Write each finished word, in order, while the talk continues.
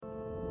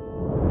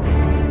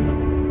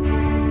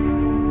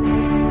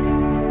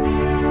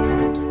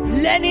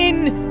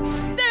Lenin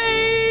stays!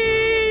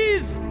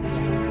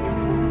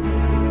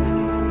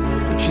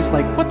 And she's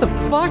like, what the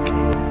fuck?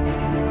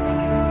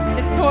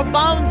 This is what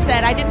Bones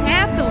said. I didn't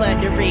have to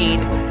learn to read.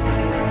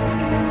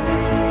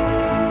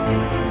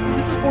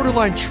 This is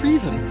borderline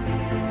treason.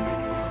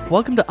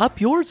 Welcome to Up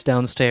Yours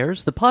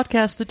Downstairs, the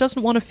podcast that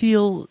doesn't want to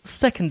feel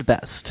second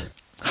best.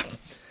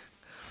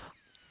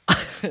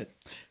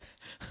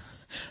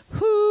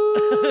 Who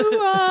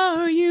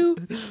are you?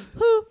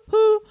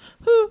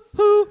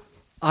 Who?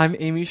 I'm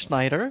Amy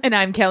Schneider. And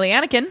I'm Kelly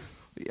Anakin.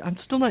 I'm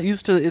still not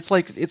used to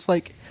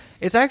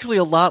it's actually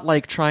a lot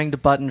like trying to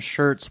button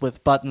shirts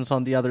with buttons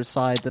on the other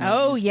side. Than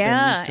Oh,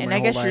 yeah. to And my I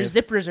guess whole your life.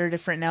 zippers are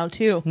different now,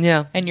 too.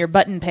 Yeah. And your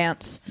button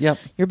pants. Yep.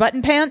 Your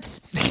button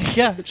pants?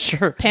 Yeah,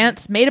 sure.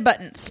 Pants made of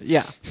buttons.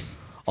 Yeah.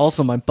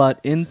 Also, my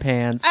butt in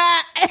pants.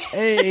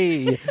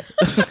 Hey.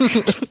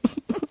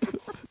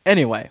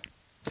 Anyway.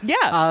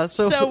 Yeah.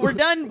 So we're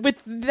done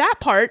with that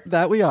part.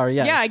 That we are,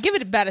 yes. Yeah, I give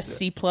it about a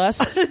C+.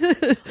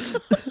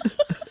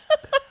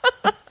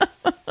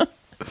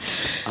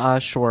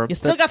 Sure. You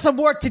still got some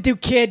work to do,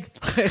 kid.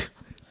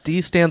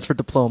 D stands for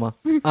diploma.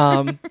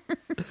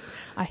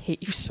 I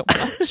hate you so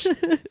much.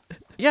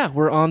 Yeah,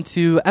 we're on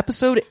to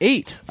episode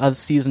 8 of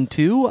season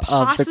 2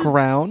 of The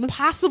Crown.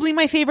 Possibly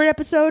my favorite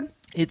episode.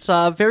 It's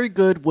very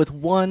good with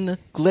one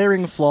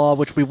glaring flaw,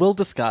 which we will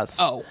discuss.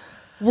 Oh,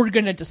 we're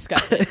going to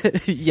discuss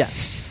it.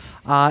 Yes.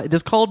 It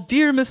is called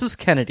Dear Mrs.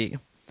 Kennedy.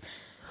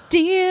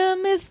 Dear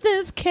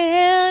Mrs.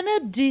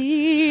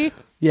 Kennedy.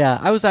 Yeah,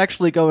 I was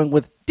actually going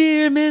with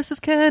Dear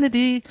Mrs.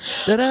 Kennedy.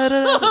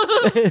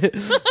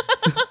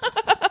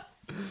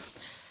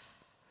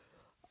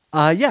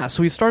 Yeah,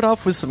 so we start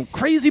off with some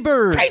crazy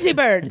birds. Crazy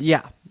birds.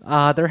 Yeah.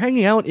 They're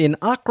hanging out in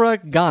Accra,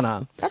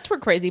 Ghana. That's where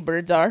crazy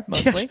birds are,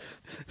 mostly. Yeah,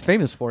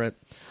 famous for it.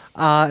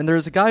 And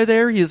there's a guy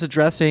there. He is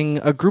addressing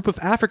a group of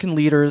African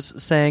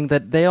leaders saying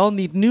that they all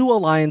need new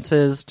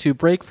alliances to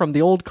break from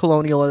the old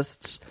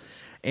colonialists.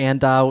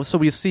 And so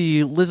we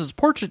see Liz's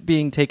portrait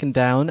being taken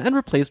down and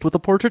replaced with a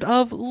portrait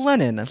of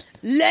Lenin.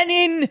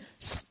 Lenin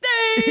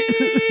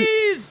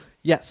stays!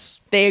 Yes.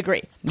 They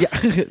agree. Yeah,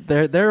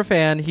 they're a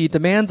fan. He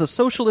demands a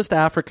socialist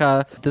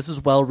Africa. This is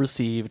well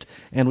received.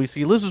 And we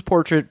see Liz's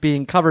portrait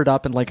being covered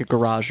up in like a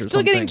garage or Still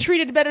something. getting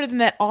treated better than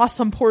that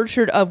awesome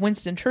portrait of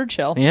Winston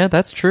Churchill. Yeah,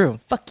 that's true.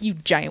 Fuck you,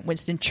 giant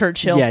Winston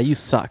Churchill. Yeah, you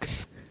suck.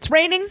 It's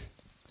raining.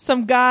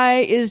 Some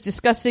guy is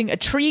discussing a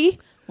tree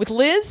with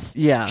Liz.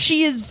 Yeah.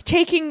 She is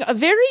taking a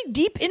very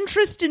deep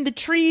interest in the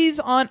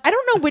trees on, I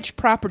don't know which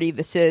property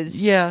this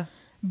is. Yeah.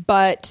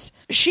 But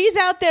she's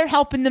out there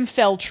helping them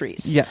fell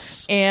trees.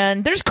 Yes.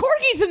 And there's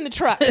corgis in the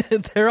truck.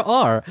 There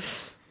are.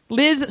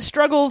 Liz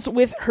struggles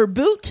with her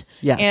boot.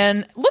 Yes.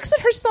 And looks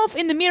at herself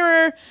in the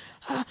mirror.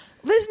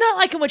 Liz not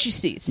liking what she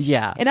sees.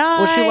 Yeah. And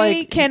I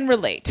Well, can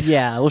relate.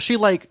 Yeah, well, she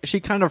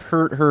kind of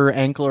hurt her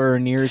ankle or her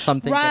knee or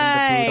something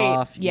getting the boot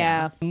off.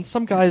 Yeah. And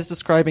some guy's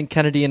describing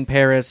Kennedy in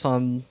Paris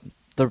on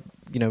the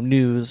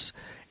news,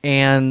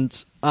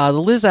 and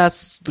Liz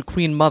asks the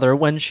Queen Mother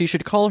when she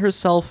should call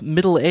herself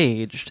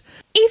middle-aged.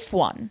 If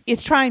one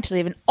is trying to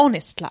live an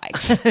honest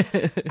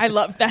life. I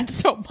love that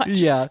so much.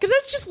 Yeah. Because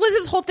that's just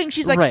Liz's whole thing.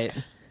 She's like, Right.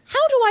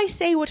 how do I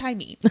say what I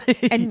mean?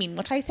 And mean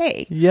what I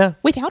say. Yeah.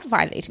 Without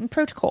violating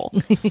protocol.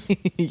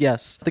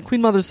 Yes. The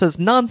Queen Mother says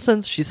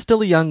nonsense, she's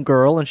still a young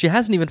girl, and she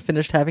hasn't even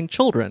finished having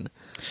children.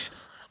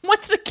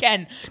 Once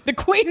again, the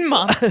Queen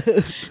Mom.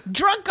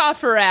 Drunk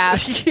off her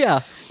ass.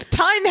 Yeah.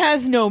 Time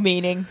has no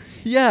meaning.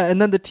 Yeah,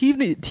 and then the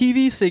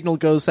TV signal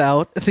goes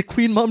out, the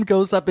Queen Mom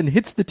goes up and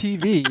hits the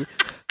TV,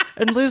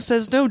 and Liz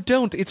says, no,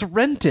 don't, it's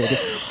rented.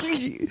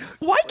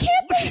 Why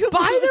can't they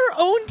buy their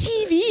own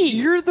TV?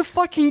 You're the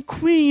fucking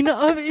Queen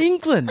of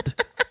England.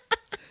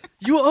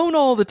 You own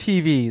all the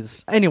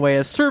TVs. Anyway,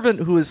 a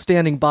servant who is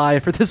standing by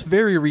for this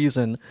very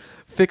reason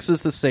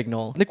fixes the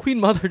signal. The Queen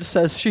Mother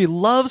says she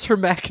loves her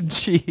mac and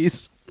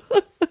cheese.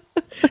 Did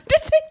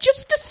they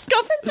just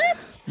discover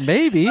this?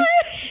 Maybe.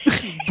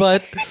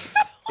 But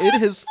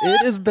it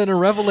has been a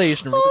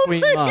revelation for the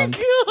Queen Mom.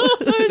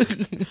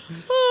 God.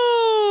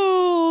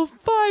 Oh,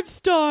 5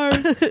 stars.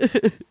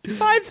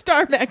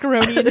 5-star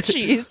macaroni and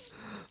cheese.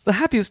 The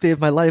happiest day of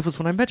my life was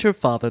when I met your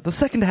father. The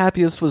second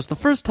happiest was the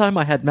first time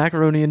I had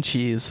macaroni and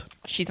cheese.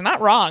 She's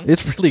not wrong.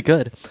 It's really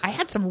good. I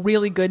had some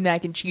really good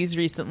mac and cheese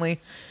recently.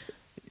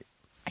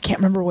 I can't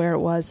remember where it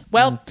was.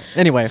 Well,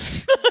 Anyway.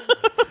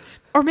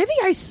 or maybe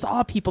I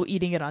saw people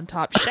eating it on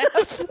Top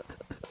Chef.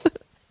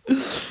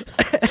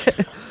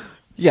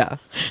 Yeah.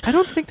 I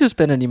don't think there's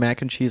been any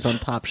mac and cheese on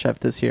Top Chef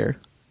this year.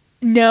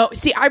 No.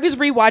 See, I was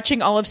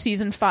rewatching all of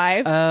season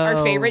 5,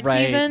 our favorite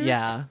right, season.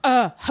 Yeah.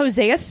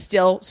 Hosea's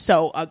still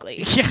so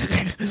ugly.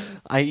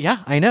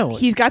 I know.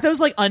 He's got those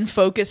like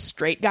unfocused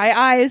straight guy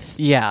eyes.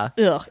 Yeah.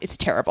 Ugh, it's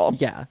terrible.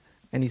 Yeah.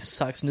 And he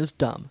sucks and is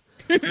dumb.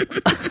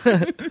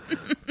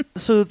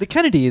 So the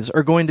Kennedys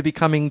are going to be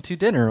coming to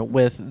dinner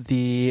with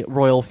the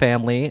royal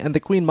family, and the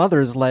Queen Mother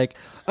is like,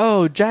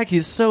 oh,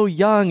 Jackie's so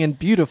young and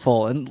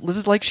beautiful. And Liz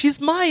is like, she's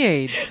my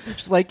age.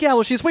 She's like, yeah,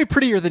 well, she's way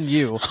prettier than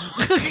you.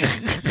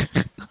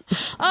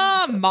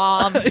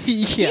 moms.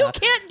 Yeah. You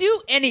can't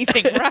do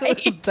anything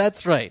right.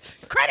 That's right.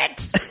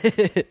 Credits!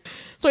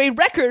 So a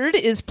record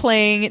is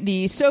playing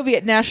the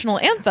Soviet national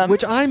anthem.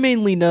 Which I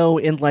mainly know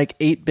in like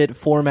 8-bit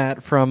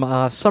format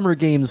from Summer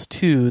Games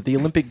 2, the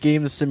Olympic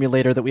Games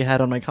simulator that we had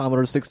on my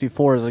Commodore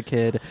 64 as a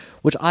kid,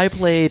 which I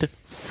played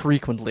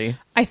frequently.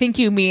 I think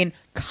you mean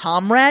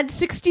Comrade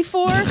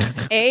 64?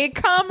 A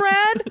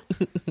comrade?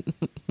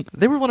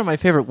 They were one of my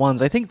favorite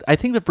ones. I think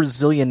the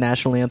Brazilian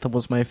national anthem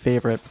was my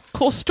favorite.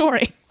 Cool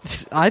story.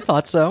 I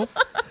thought so.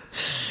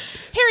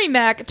 Harry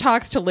Mack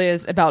talks to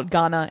Liz about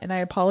Ghana, and I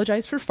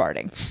apologize for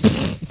farting,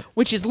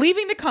 which is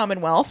leaving the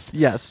Commonwealth.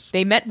 Yes.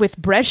 They met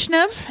with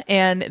Brezhnev,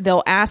 and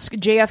they'll ask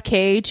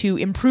JFK to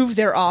improve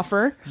their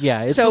offer.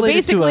 Yeah, it's so related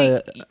basically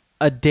to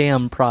a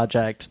dam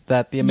project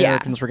that the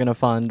Americans were going to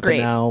fund, Great.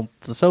 but now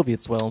the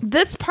Soviets will.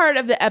 This part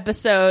of the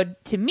episode,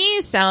 to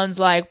me, sounds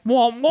like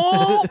wah,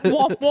 wah,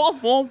 wah, wah,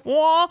 wah,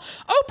 wah.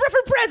 Oprah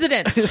for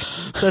president.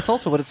 That's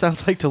also what it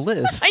sounds like to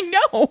Liz. I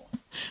know.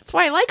 That's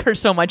why I like her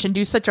so much and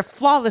do such a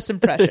flawless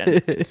impression.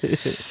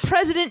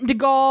 President de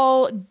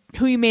Gaulle,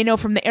 who you may know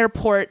from the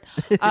airport,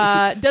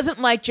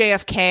 doesn't like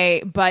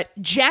JFK, but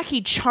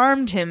Jackie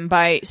charmed him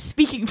by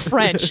speaking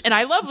French. And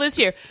I love Liz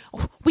here.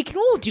 We can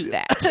all do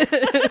that.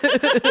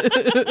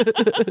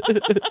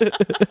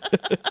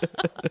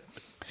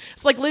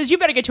 It's like, Liz, you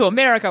better get to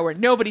America where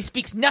nobody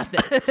speaks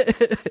nothing.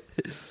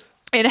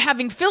 And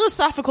having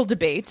philosophical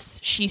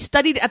debates, she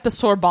studied at the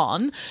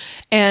Sorbonne,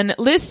 and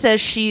Liz says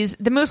she's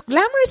the most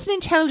glamorous and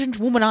intelligent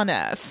woman on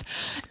earth.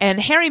 And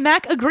Harry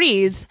Mack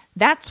agrees.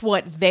 That's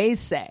what they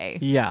say.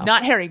 Yeah.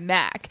 Not Harry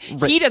Mack.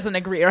 Right. He doesn't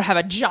agree or have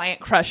a giant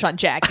crush on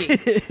Jackie.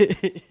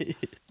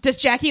 Does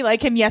Jackie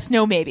like him? Yes,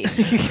 no, maybe.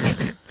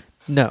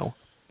 No.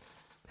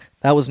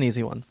 That was an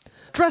easy one.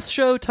 Dress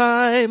show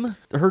time!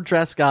 Her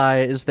dress guy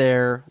is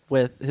there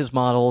with his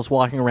models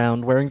walking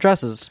around wearing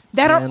dresses.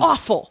 That are And-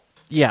 awful.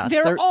 Yeah.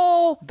 They're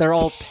all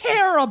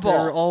terrible.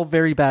 They're all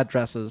very bad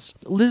dresses.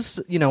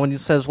 Liz, when he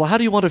says, well, how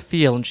do you want to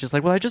feel? And she's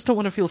like, well, I just don't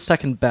want to feel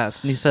second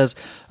best. And he says,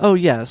 oh,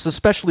 yes,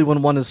 especially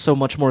when one is so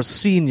much more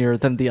senior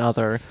than the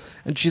other.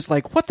 And she's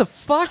like, what the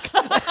fuck?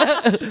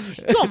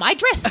 You're my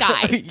dress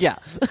guy. Yeah.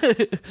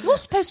 You're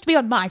supposed to be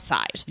on my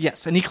side.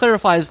 Yes, and he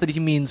clarifies that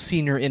he means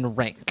senior in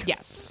rank.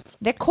 Yes.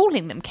 They're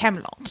calling them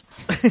Camelot.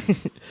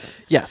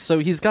 Yes, so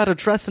he's got a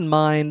dress in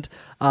mind,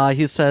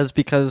 he says,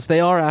 because they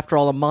are, after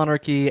all, a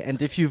monarchy,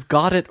 and if you've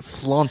got it,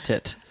 flaunt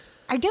it.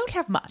 I don't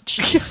have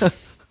much.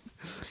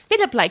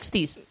 Philip likes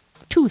these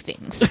two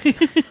things.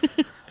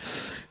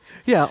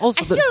 Yeah,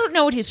 also... I still don't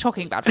know what he's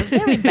talking about. It was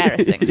very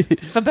embarrassing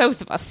for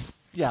both of us.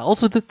 Yeah,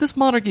 also that this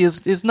monarchy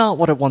is not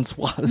what it once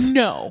was.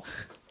 No.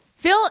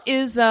 Phil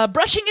is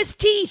brushing his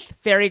teeth.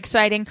 Very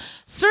exciting.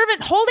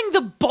 Servant holding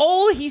the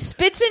bowl he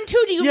spits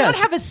into. Do you Yes.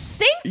 not have a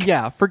sink?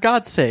 Yeah, for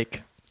God's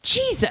sake.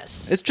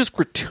 Jesus. It's just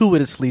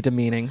gratuitously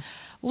demeaning.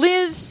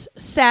 Liz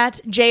sat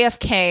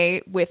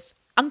JFK with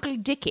Uncle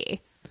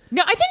Dickie.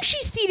 No, I think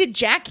she seated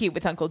Jackie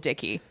with Uncle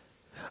Dickie.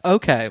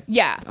 Okay.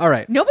 Yeah. All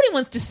right. Nobody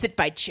wants to sit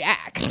by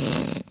Jack.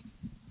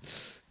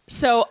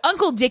 So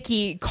Uncle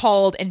Dickie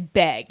called and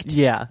begged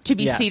to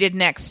be seated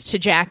next to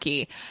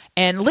Jackie.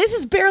 And Liz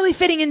is barely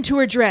fitting into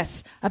her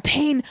dress. A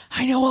pain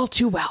I know all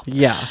too well.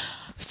 Yeah.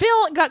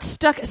 Phil got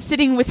stuck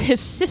sitting with his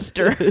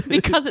sister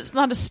because it's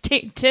not a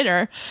state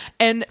dinner.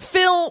 And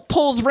Phil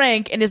pulls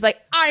rank and is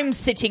like, I'm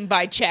sitting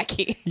by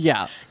Jackie.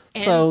 Yeah.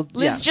 And So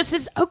Liz just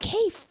says,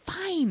 okay,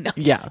 fine.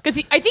 Yeah.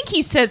 Because I think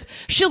he says,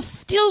 she'll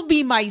still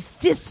be my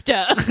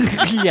sister.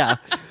 Yeah.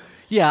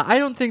 Yeah, I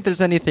don't think there's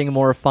anything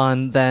more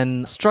fun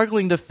than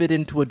struggling to fit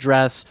into a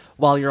dress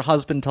while your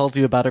husband tells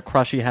you about a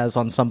crush he has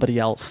on somebody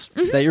else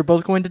that you're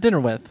both going to dinner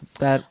with.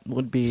 That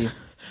would be...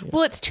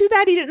 Well, it's too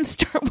bad he didn't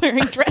start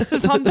wearing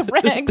dresses on the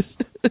regs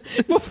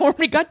before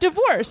we got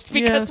divorced,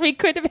 because we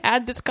could have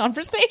had this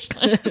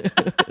conversation.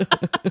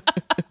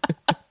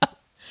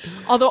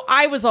 Although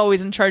I was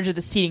always in charge of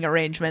the seating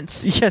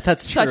arrangements. Yeah,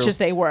 that's true. Such as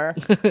they were.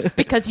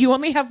 Because you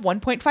only have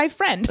 1.5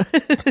 friend.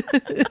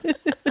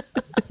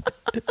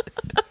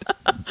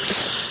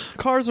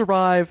 Cars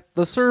arrive.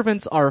 The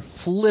servants are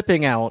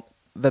flipping out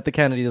that the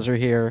Kennedys are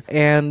here.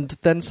 And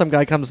then some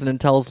guy comes in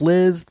and tells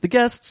Liz the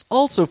guests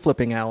also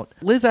flipping out.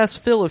 Liz asks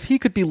Phil if he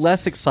could be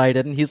less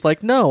excited, and he's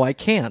like, no, I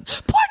can't.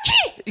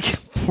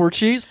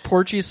 Porchy!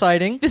 Porchy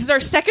sighting. This is our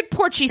second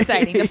Porchy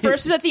sighting. The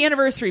first was at the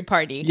anniversary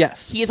party.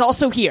 Yes. He is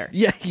also here.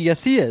 Yeah,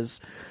 yes, he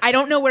is. I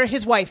don't know where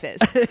his wife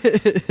is.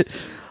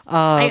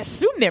 I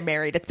assume they're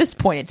married at this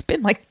point. It's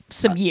been like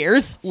some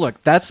years.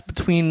 Look, that's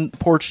between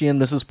Porchy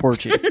and Mrs.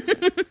 Porchy.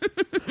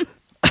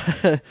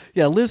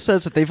 Yeah, Liz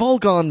says that they've all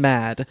gone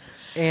mad,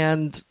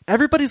 and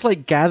everybody's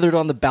like gathered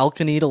on the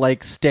balcony to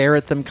like stare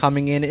at them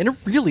coming in, and it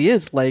really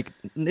is like,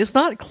 it's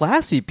not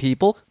classy,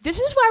 people. This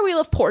is why we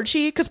love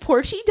Porchy, because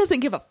Porchy doesn't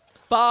give a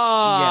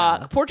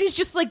fuck. Yeah. Porchy's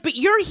just like, but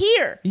you're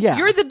here. Yeah.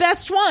 You're the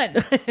best one.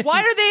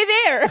 Why are they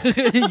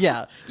there?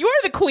 Yeah. You're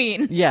the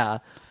queen. Yeah.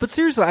 But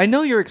seriously, I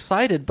know you're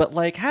excited, but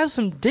like, have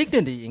some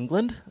dignity,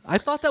 England. I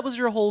thought that was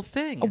your whole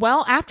thing.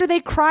 Well, after they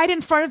cried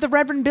in front of the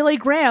Reverend Billy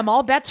Graham,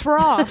 all bets were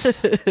off.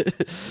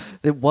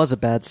 It was a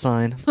bad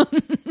sign.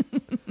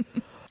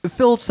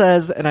 Phil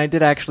says, and I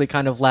did actually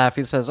kind of laugh,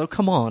 he says, oh,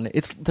 come on,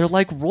 they're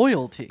like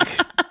royalty.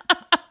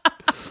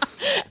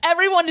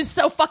 Everyone is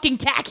so fucking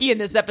tacky in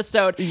this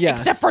episode, Yeah.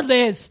 except for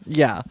Liz.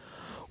 Yeah.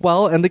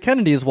 Well, and the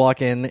Kennedys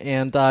walk in,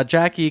 and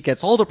Jackie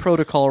gets all the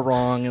protocol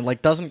wrong and,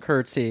 like, doesn't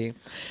curtsy.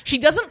 She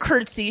doesn't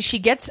curtsy. She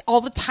gets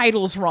all the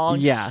titles wrong.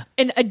 Yeah.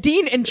 And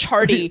Adine and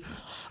Chardy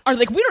are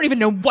like, we don't even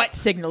know what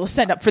signal to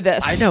send up for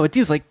this. I know.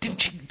 Adine's like, didn't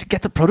she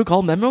get the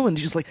protocol memo? And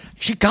she's like,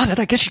 she got it.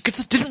 I guess she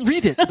just didn't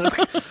read it.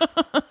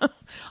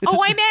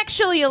 I'm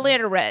actually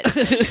illiterate.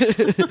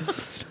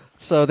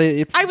 So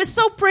I was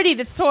so pretty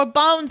that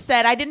Sorbonne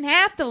said I didn't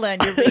have to learn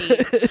to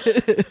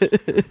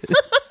read.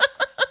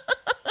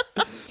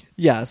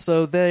 Yeah,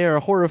 so they are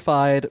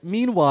horrified.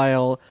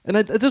 Meanwhile, and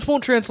this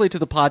won't translate to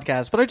the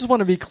podcast, but I just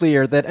want to be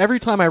clear that every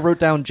time I wrote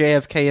down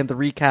JFK in the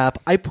recap,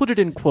 I put it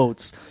in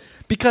quotes.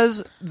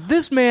 Because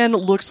this man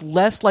looks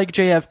less like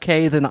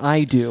JFK than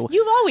I do.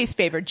 You've always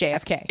favored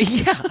JFK.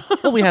 Yeah.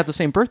 Well, we had the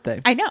same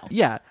birthday. I know.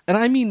 Yeah. And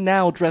I mean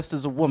now dressed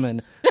as a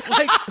woman.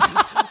 Like,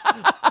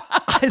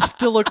 I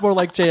still look more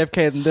like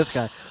JFK than this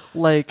guy.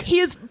 Like, He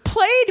is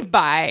played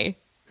by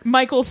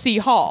Michael C.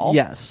 Hall.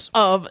 yes.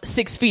 Of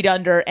 6 Feet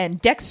Under and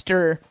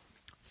Dexter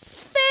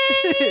fame.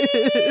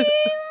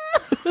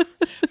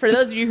 For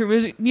those of you who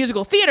are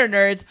musical theater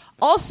nerds,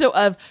 also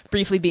of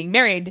briefly being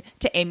married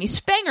to Amy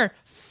Spanger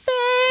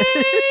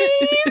fame.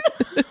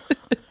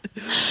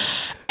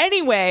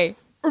 Anyway,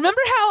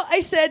 remember how I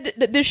said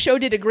that this show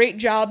did a great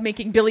job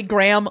making Billy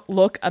Graham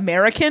look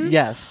American?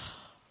 Yes.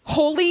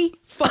 Holy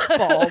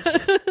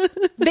fuckballs.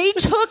 They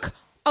took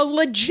a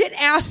legit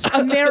ass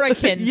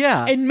American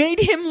Yeah. and made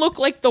him look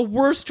like the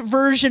worst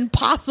version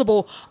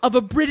possible of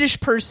a British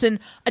person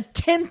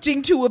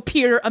attempting to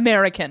appear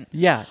American.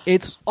 Yeah.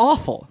 It's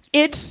awful.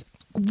 It's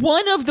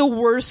one of the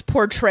worst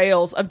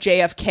portrayals of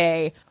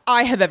JFK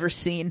I have ever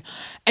seen.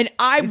 And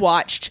I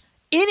watched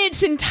in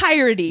its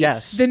entirety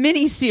Yes. the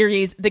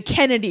miniseries The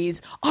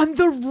Kennedys on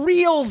the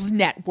Reels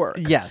network.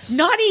 Yes.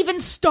 Not even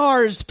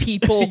Stars,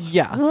 people.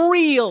 Yeah.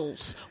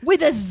 Reels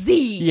with a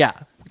Z. Yeah.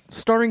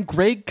 Starring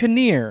Greg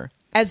Kinnear.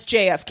 As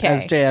JFK.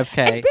 As JFK.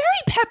 And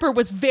Barry Pepper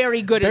was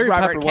very good Barry as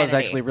Robert Pepper Kennedy. was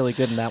actually really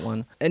good in that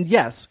one. And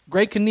yes,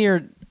 Greg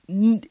Kinnear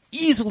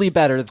easily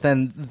better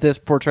than this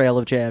portrayal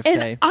of JFK.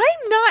 And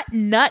I'm not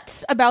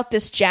nuts about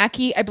this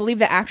Jackie. I believe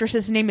the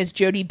actress's name is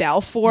Jodie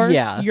Balfour.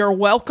 Yeah. You're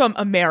welcome,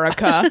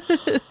 America.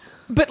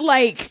 But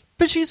like,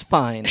 but she's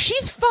fine.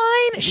 she's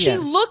fine. She Yeah.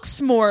 looks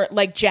more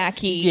like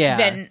Jackie Yeah.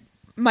 than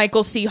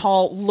Michael C.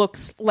 Hall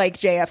looks like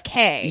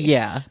JFK.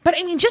 Yeah. But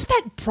I mean, just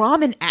that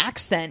Brahmin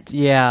accent.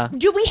 Yeah.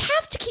 Do we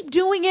have to keep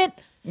doing it?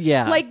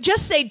 Yeah. Like,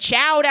 just say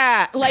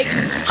chowder, like,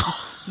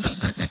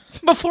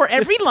 before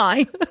every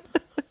line.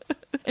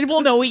 And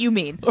we'll know what you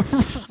mean.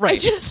 Right.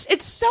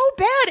 It's so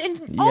bad,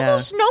 and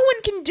almost no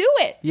one can do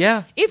it.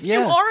 Yeah. If you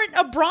Yeah. aren't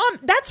a Brahm,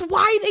 that's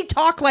why they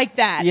talk like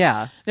that.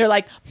 Yeah. They're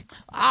like,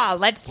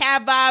 let's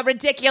have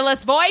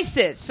ridiculous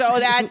voices so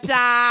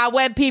that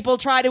when people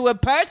try to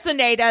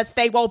impersonate us,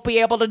 they won't be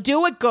able to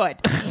do it good.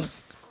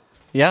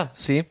 Yeah,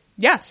 see?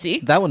 Yeah,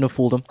 see? That wouldn't have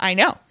fooled him. I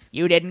know.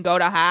 You didn't go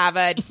to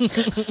Harvard.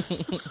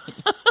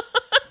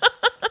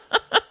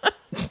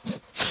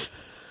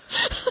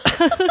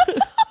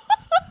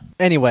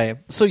 Anyway,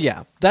 so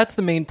yeah, that's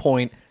the main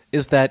point,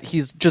 is that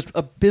he's just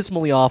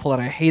abysmally awful,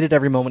 and I hated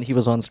every moment he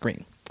was on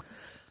screen.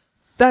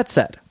 That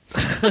said,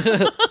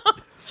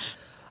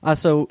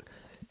 so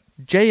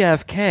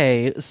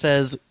JFK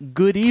says,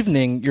 "Good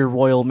evening, Your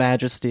Royal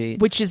Majesty."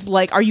 Which is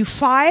like, are you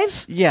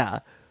 5? Yeah.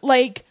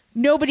 Like,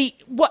 nobody...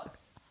 What?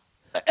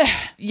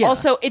 Yeah.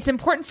 Also, it's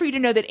important for you to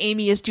know that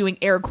Amy is doing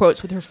air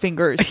quotes with her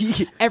fingers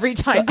every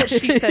time that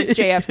she says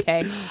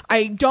JFK.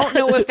 I don't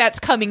know if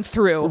that's coming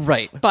through.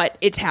 Right. But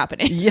it's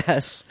happening.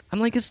 Yes. I'm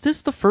like, is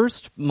this the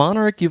first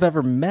monarch you've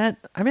ever met?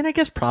 I mean, I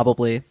guess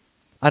probably.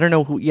 I don't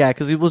know who. Yeah,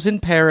 because he was in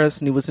Paris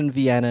and he was in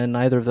Vienna, and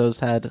neither of those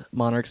had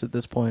monarchs at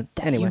this point.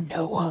 Anyway. You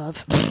know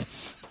of.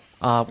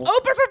 Well,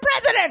 Oprah for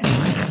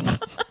president!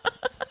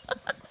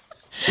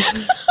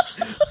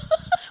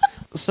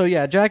 so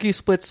yeah, Jackie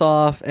splits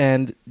off,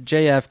 and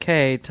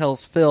JFK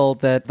tells Phil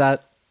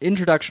that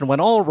introduction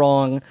went all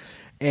wrong,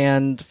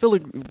 and Phil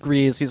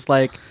agrees. He's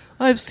like,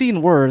 I've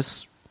seen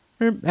worse.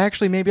 Or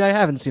actually, maybe I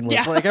haven't seen worse.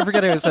 Yeah. Like, I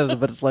forget how he says it,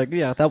 but it's like,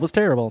 yeah, that was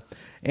terrible.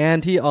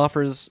 And he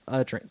offers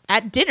a drink.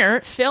 At dinner,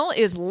 Phil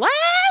is laughing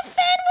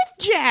with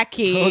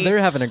Jackie. Oh, they're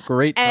having a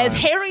great time. as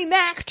Harry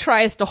Mack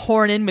tries to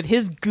horn in with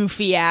his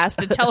goofy ass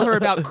to tell her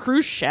about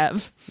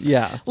Khrushchev.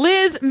 Yeah.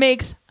 Liz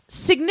makes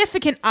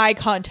significant eye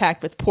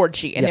contact with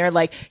Porgy, and Yes. they're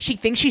like, she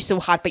thinks she's so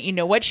hot, but you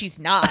know what? She's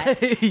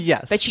not.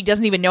 Yes. But she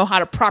doesn't even know how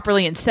to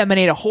properly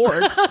inseminate a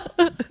horse.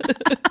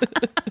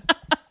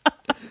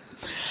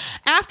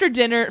 After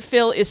dinner,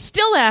 Phil is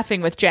still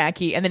laughing with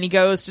Jackie, and then he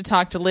goes to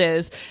talk to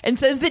Liz and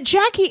says that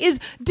Jackie is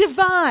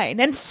divine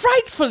and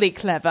frightfully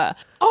clever.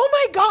 Oh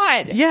my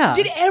God. Yeah.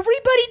 Did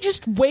everybody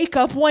just wake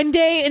up one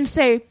day and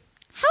say,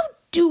 how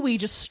do we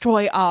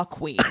destroy our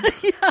queen?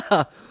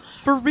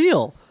 For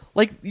real.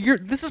 Like,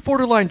 this is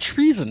borderline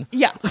treason.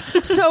 Yeah.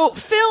 So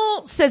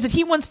Phil says that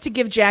he wants to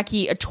give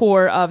Jackie a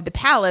tour of the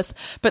palace,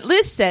 but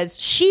Liz says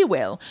she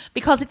will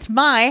because it's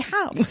my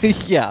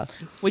house. Yeah.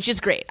 Which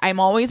is great. I'm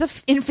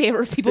always in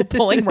favor of people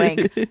pulling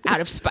rank out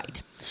of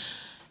spite.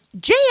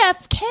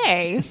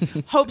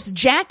 JFK hopes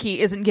Jackie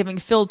isn't giving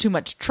Phil too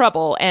much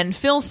trouble, and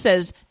Phil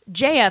says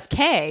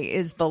JFK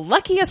is the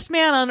luckiest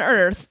man on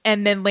earth,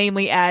 and then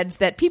lamely adds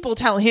that people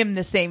tell him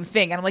the same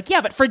thing. And I'm like,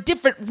 yeah, but for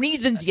different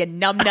reasons, you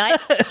numbnut.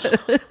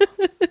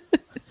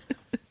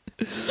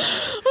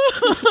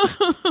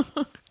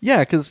 Yeah,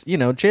 because,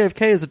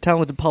 JFK is a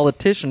talented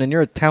politician, and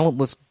you're a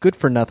talentless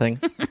good-for-nothing.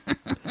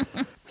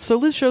 So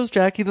Liz shows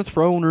Jackie the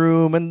throne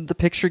room and the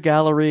picture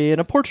gallery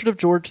and a portrait of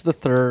George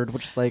III,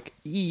 which is like,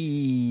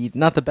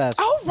 not the best.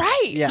 Oh,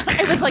 right. Yeah.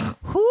 I was like,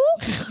 who?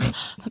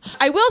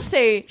 I will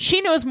say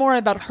she knows more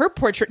about her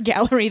portrait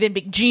gallery than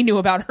Big G knew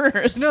about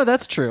hers. No,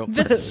 that's true.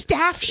 The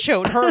staff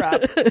showed her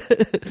up.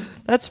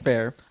 That's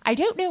fair. I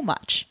don't know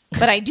much,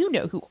 but I do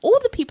know who all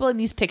the people in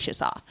these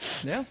pictures are.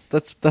 Yeah,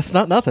 that's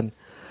not nothing.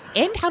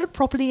 And how to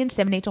properly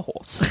inseminate a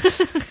horse.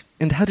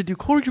 And how to do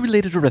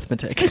corgi-related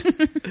arithmetic.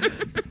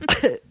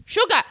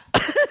 Sugar!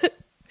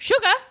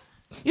 Sugar!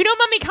 You know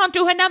Mummy can't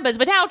do her numbers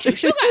without you.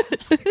 Sugar!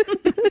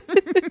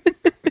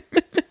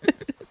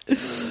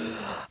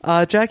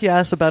 Jackie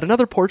asks about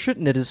another portrait,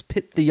 and it is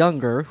Pitt the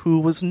Younger, who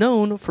was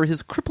known for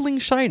his crippling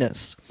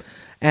shyness.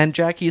 And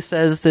Jackie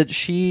says that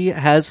she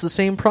has the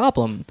same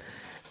problem.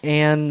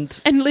 And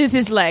Liz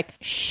is like,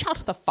 shut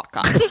the fuck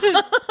up.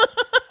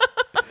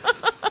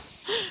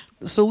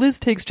 So Liz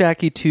takes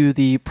Jackie to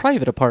the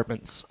private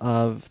apartments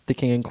of the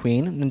king and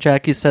queen, and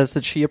Jackie says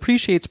that she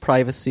appreciates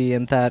privacy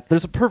and that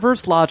there's a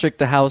perverse logic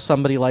to how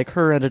somebody like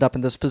her ended up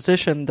in this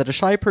position, that a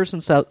shy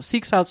person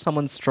seeks out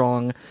someone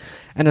strong,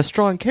 and a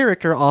strong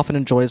character often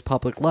enjoys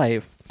public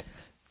life.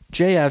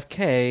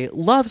 JFK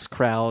loves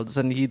crowds,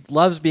 and he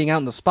loves being out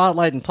in the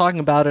spotlight and talking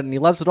about it, and he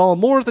loves it all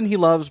more than he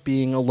loves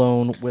being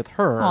alone with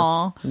her.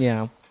 Aw.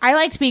 Yeah. I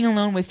liked being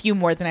alone with you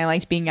more than I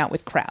liked being out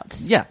with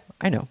crowds. Yeah,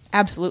 I know.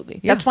 Absolutely.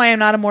 Yeah. That's why I'm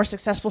not a more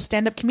successful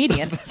stand-up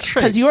comedian. That's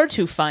right. Because you're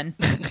too fun.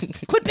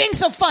 Quit being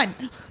so fun.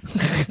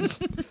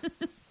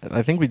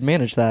 I think we'd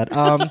manage that.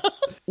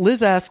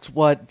 Liz asks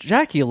what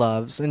Jackie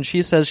loves, and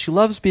she says she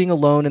loves being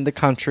alone in the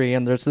country,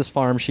 and there's this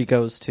farm she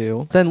goes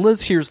to. Then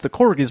Liz hears the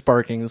corgis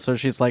barking, so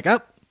she's like, oh,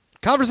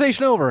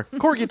 conversation over.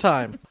 Corgi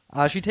time.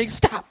 She takes...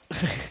 Stop.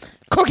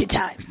 Corgi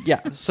time. Yeah,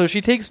 so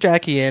she takes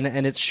Jackie in,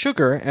 and it's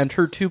Sugar and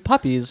her two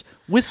puppies,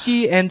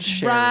 Whiskey and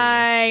Sherry.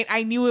 Right.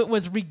 I knew it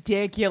was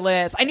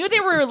ridiculous. I knew they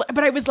were,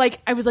 but I was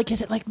like,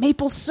 is it like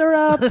maple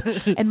syrup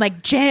and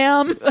like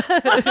jam?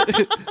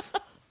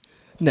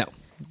 No.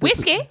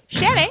 Whiskey,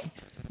 sherry,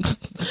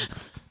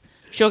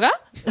 sugar,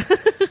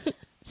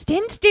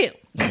 stand still.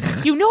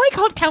 You know I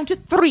can't count to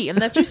 3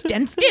 unless you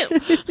stand still.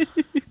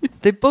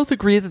 They both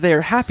agree that they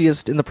are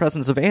happiest in the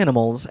presence of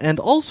animals, and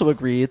also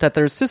agree that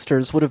their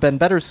sisters would have been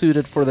better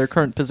suited for their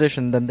current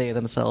position than they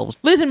themselves.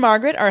 Liz and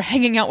Margaret are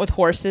hanging out with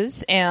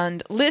horses,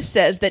 and Liz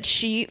says that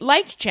she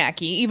liked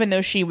Jackie, even though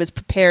she was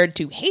prepared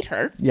to hate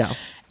her. Yeah.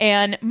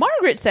 And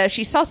Margaret says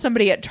she saw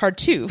somebody at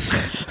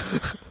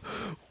Tartuffe.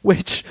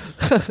 Which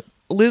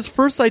Liz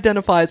first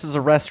identifies as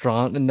a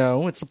restaurant, and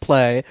no, it's a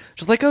play.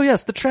 She's like, oh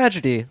yes, The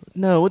Tragedy.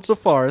 No, it's a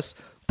farce.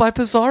 By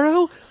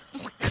Pizarro?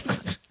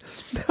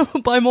 No,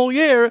 by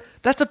Moliere.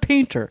 That's a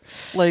painter.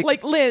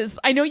 Like, Liz,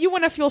 I know you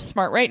want to feel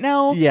smart right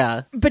now.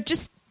 Yeah. But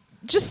just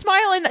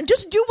smile and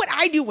just do what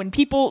I do when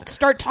people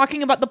start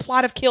talking about the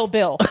plot of Kill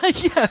Bill.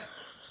 Yeah.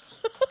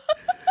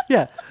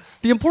 Yeah.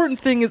 The important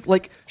thing is,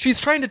 like, she's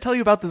trying to tell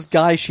you about this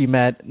guy she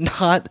met,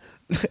 not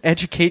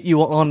educate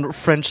you on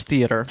French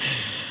theater.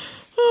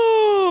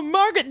 Oh,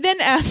 Margaret then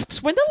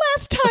asks when the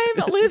last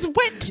time Liz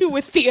went to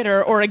a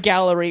theater or a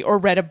gallery or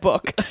read a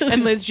book,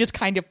 and Liz just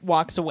kind of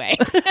walks away.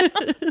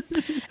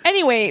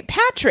 Anyway,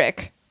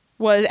 Patrick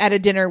was at a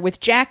dinner with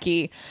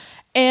Jackie,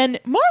 and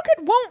Margaret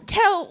won't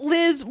tell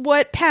Liz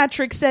what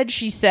Patrick said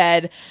she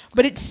said,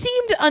 but it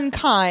seemed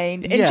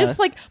unkind, and just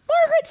like,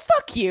 Margaret,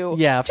 fuck you.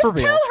 Yeah, just for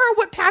real. tell her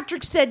what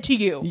Patrick said to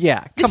you.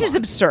 Yeah, This is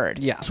absurd.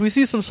 Yeah. So we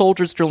see some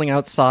soldiers drilling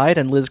outside,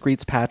 and Liz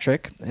greets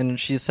Patrick, and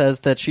she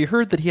says that she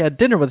heard that he had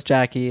dinner with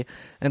Jackie,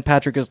 and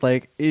Patrick is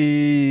like,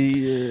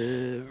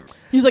 He's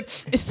like,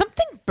 is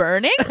something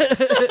burning?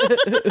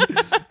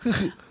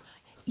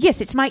 Yes,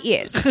 it's my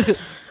ears.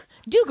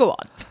 Do go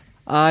on.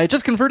 I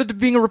just converted to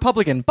being a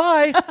Republican.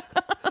 Bye!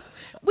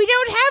 We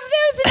don't have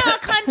those in our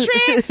country.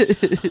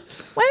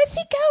 Where's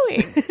he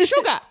going?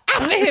 Sugar,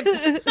 after him.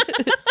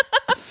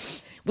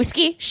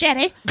 Whiskey,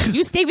 sherry,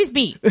 you stay with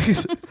me.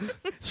 He's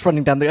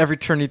running down every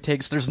turn he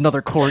takes. There's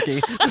another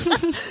corgi.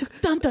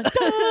 Dun, dun, dun.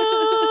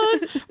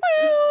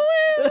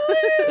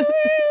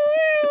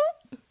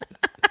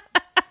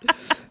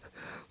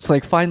 It's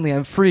like, finally,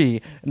 I'm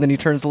free. And then he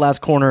turns the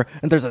last corner,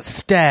 and there's a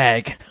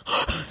stag.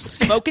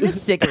 Smoking a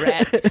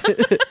cigarette.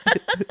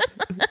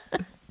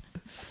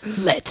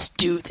 Let's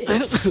do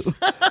this.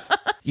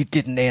 You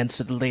didn't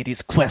answer the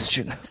lady's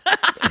question.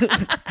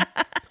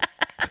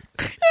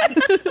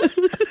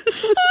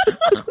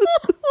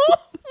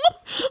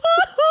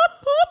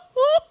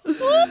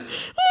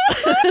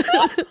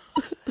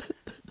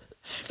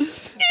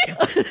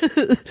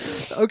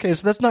 Okay,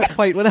 so that's not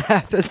quite what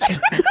happens.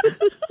 I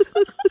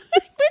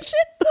wish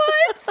it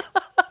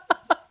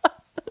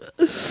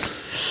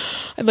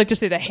was. I'd like to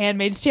say The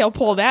Handmaid's Tale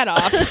pull that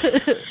off.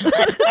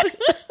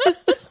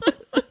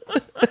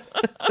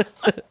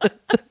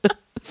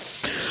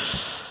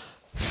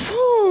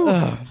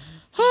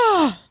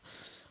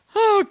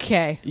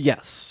 Okay.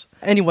 Yes.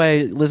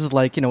 Anyway, Liz is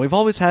like, we've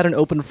always had an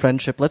open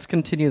friendship. Let's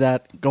continue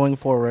that going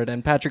forward.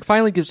 And Patrick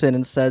finally gives in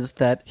and says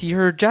that he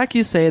heard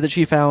Jackie say that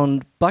she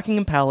found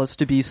Buckingham Palace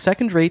to be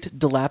second-rate,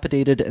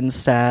 dilapidated, and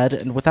sad,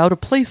 and without a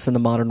place in the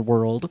modern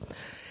world.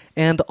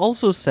 And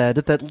also said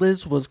that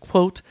Liz was,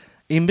 quote,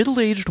 a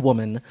middle-aged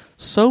woman,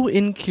 so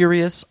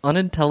incurious,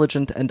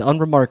 unintelligent, and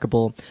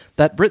unremarkable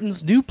that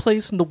Britain's new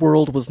place in the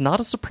world was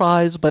not a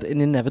surprise, but an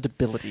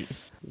inevitability.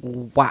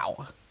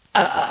 Wow.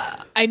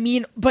 I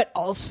mean, but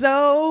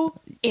also,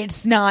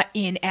 it's not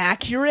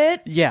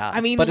inaccurate. Yeah,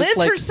 I mean, but it's Liz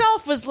like-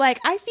 herself was like,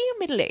 I feel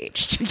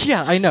middle-aged.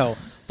 Yeah, I know.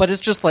 But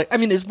it's just like,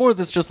 it's more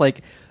this just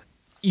like,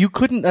 you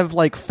couldn't have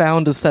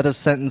found a set of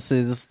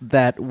sentences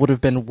that would have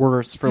been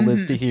worse for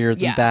Liz to hear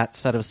than Yeah. that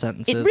set of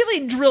sentences. It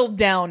really drilled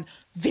down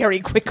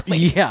very quickly.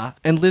 Yeah.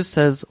 And Liz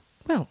says,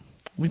 well,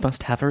 we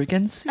must have her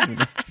again soon.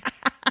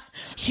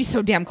 She's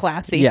so damn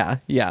classy. Yeah.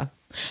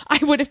 I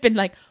would have been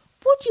like,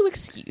 would you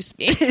excuse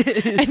me?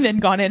 And then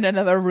gone in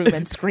another room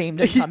and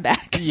screamed and come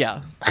back.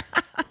 Yeah.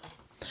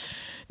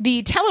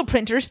 The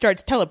teleprinter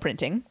starts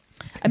teleprinting.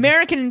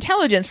 American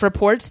intelligence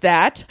reports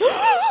that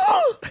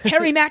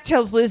Harry Mack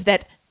tells Liz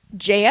that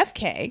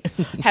JFK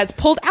has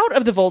pulled out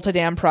of the Volta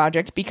Dam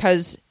project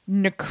because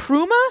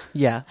Nkrumah,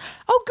 Yeah.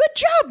 oh, good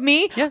job,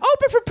 me, Yeah.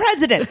 open for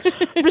president,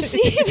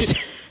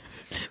 received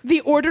the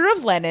order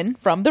of Lenin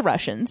from the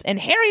Russians, and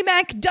Harry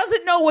Mack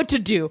doesn't know what to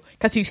do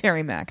because he's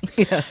Harry Mack.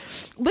 Yeah.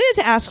 Liz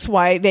asks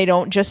why they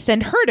don't just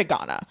send her to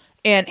Ghana.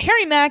 And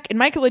Harry Mack and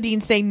Michael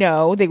Adine say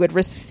no, they would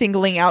risk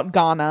singling out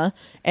Ghana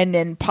and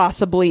then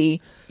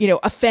possibly,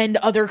 offend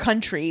other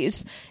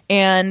countries.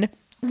 And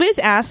Liz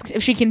asks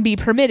if she can be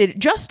permitted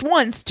just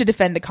once to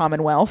defend the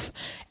Commonwealth.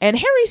 And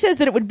Harry says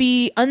that it would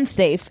be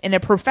unsafe and a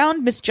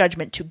profound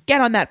misjudgment to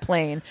get on that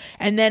plane.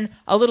 And then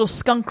a little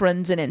skunk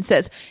runs in and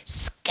says,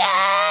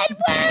 Skudward!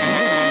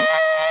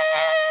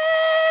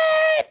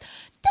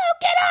 Don't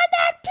get on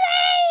that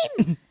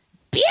plane!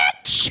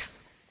 Bitch!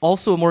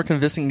 Also a more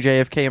convincing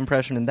JFK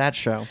impression in that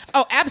show.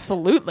 Oh,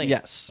 absolutely.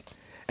 Yes.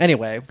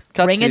 Anyway,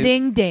 cut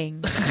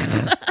Ring-a-ding-ding.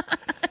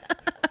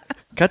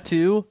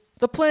 to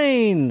the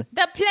plane,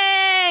 The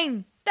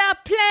plane! The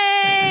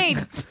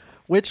plane!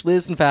 which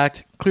Liz, in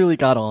fact, clearly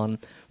got on.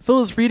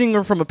 Phil is reading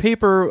her from a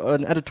paper,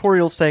 an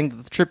editorial saying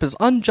that the trip is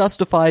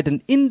unjustified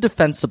and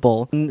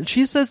indefensible. And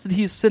she says that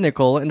he's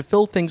cynical, and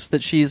Phil thinks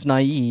that she's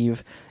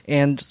naive,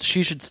 and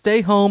she should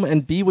stay home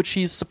and be what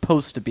she's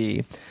supposed to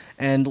be.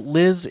 And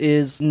Liz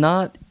is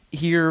not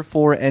here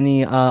for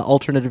any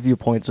alternative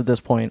viewpoints at this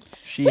point.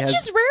 Which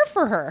is rare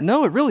for her.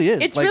 No, it really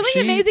is. It's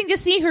really amazing to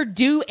see her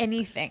do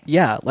anything.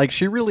 Yeah,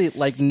 she really,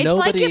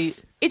 nobody...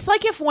 It's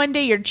like if one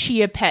day your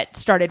chia pet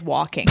started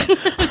walking.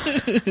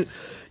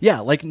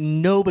 Yeah,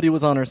 nobody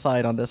was on her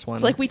side on this one.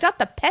 It's like we thought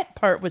the pet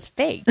part was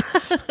fake.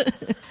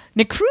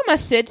 Nkrumah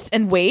sits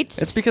and waits.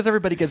 It's because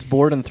everybody gets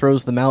bored and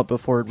throws them out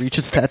before it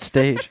reaches that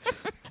stage.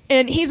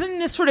 And he's in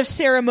this sort of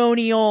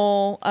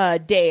ceremonial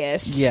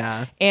dais.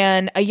 Yeah.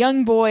 And a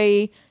young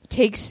boy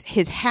takes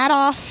his hat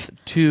off.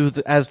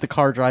 As the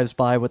car drives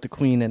by with the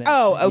queen in it.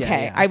 Oh,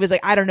 okay. Yeah. I was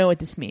like, I don't know what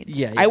this means.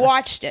 Yeah. I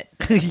watched it,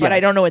 but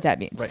I don't know what that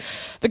means. Right.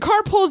 The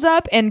car pulls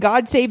up and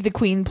God Save the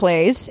Queen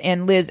plays,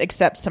 and Liz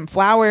accepts some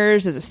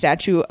flowers as a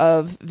statue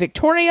of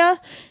Victoria,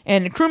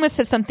 and Nkrumah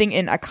says something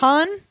in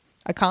Akan.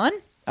 Akan?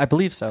 I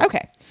believe so.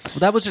 Okay. Well,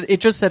 that was it.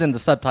 Just said in the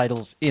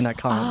subtitles in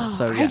Akan.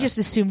 So yeah. I just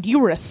assumed you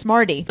were a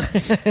smarty.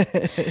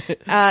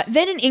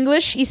 Then in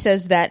English, he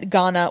says that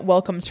Ghana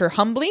welcomes her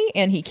humbly,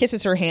 and he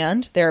kisses her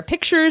hand. There are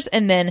pictures,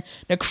 and then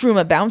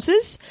Nkrumah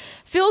bounces.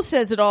 Phil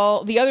says that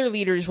all the other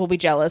leaders will be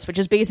jealous, which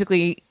is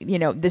basically,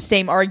 the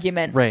same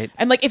argument. Right.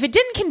 And if it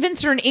didn't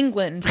convince her in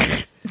England,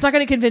 it's not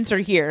going to convince her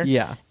here.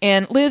 Yeah.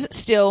 And Liz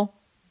still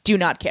do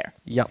not care.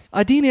 Yep.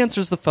 Adine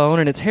answers the phone,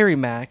 and it's Harry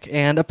Mack,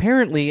 and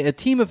apparently a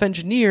team of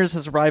engineers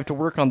has arrived to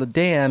work on the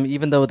dam,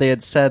 even though they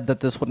had said that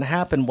this wouldn't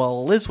happen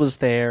while Liz was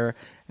there.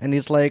 And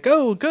he's like,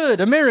 oh,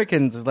 good,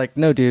 Americans. He's like,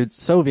 no, dude,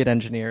 Soviet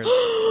engineers.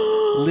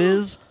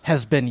 Liz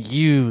has been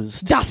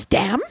used. Das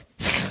Dam?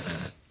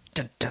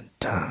 Dun, dun,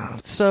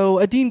 dun. So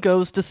Adine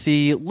goes to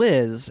see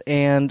Liz,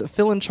 and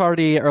Phil and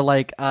Chardy are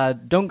like,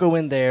 don't go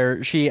in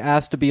there. She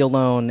asked to be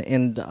alone,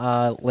 and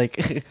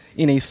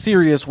in a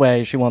serious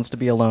way, she wants to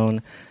be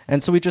alone.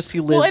 And so we just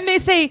see Liz. Well, and they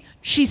say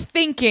she's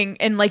thinking,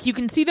 and you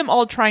can see them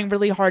all trying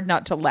really hard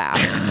not to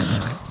laugh.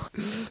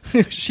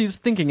 She's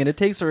thinking, and it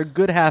takes her a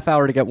good half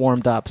hour to get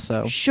warmed up,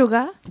 so.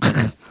 Sugar,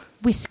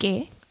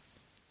 whiskey,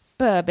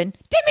 bourbon.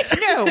 Damn it,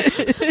 no!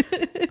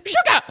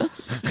 Sugar!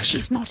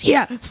 She's not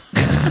here.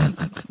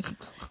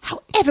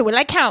 However will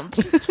I count?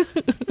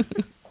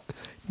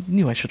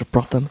 Knew I should have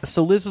brought them.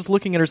 So Liz is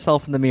looking at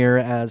herself in the mirror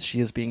as she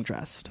is being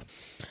dressed.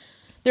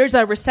 There's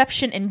a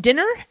reception and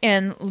dinner,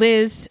 and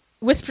Liz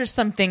whispers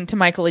something to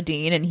Michael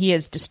Adine, and he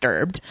is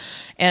disturbed.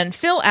 And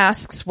Phil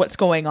asks what's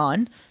going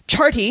on.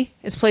 Charty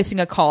is placing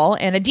a call,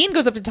 and Adine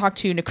goes up to talk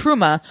to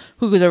Nkrumah,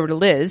 who goes over to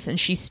Liz, and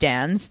she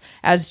stands,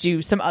 as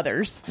do some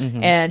others.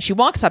 And she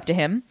walks up to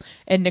him,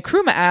 and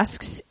Nkrumah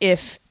asks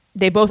if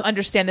they both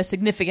understand the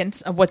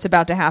significance of what's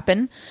about to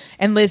happen.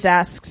 And Liz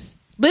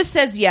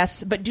says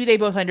yes, but do they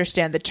both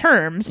understand the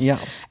terms? Yeah.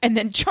 And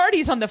then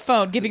Charty's on the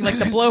phone giving like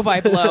the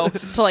blow-by-blow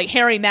to like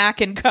Harry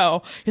Mack and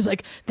co. He's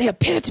like, they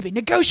appear to be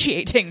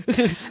negotiating.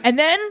 And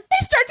then they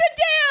start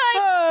to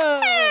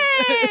dance!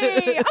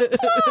 Hey!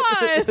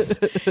 Applause!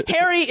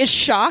 Harry is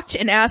shocked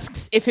and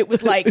asks if it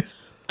was like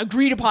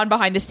agreed upon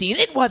behind the scenes.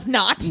 It was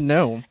not.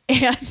 No.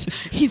 And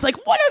he's like,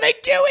 what are they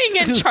doing?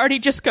 And Charty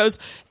just goes,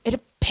 it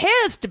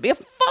appears to be a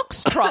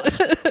foxtrot.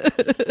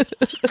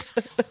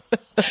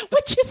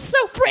 Which is so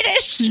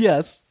British.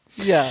 Yes.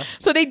 Yeah.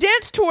 So they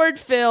dance toward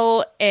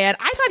Phil, and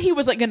I thought he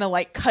was like gonna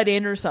like cut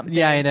in or something.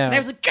 Yeah, I know. And I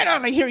was like, get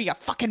out of here, you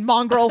fucking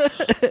mongrel.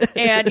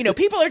 And you know,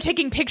 people are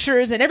taking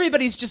pictures, and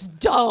everybody's just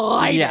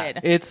delighted. Yeah.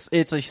 It's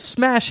a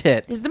smash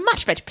hit. This is a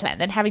much better plan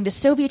than having the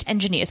Soviet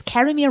engineers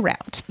carry me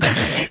around.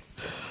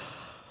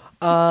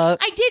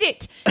 I did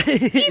it,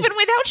 even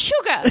without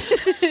sugar.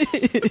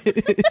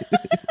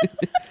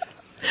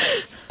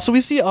 So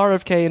we see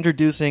RFK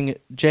introducing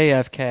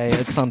JFK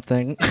at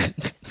something,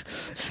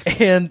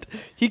 and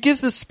he gives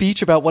this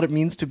speech about what it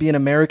means to be an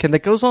American that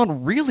goes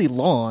on really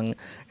long,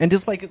 and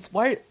is like, it's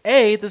why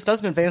this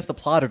doesn't advance the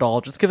plot at all.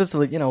 Just give us a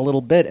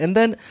little bit, and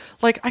then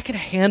like I could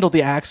handle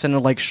the accent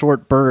in like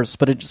short bursts,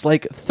 but it's just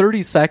like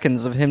 30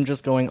 seconds of him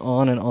just going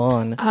on and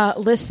on.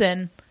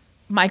 Listen.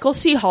 Michael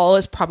C. Hall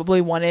has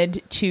probably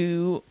wanted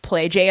to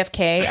play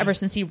JFK ever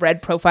since he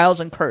read Profiles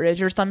in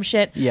Courage or some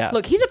shit. Yeah.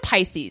 Look, he's a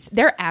Pisces.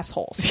 They're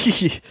assholes.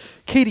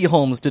 Katie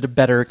Holmes did a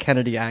better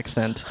Kennedy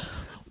accent.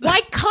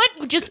 Why can't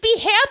we just be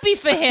happy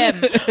for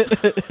him?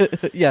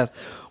 Yeah.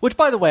 Which,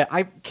 by the way,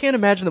 I can't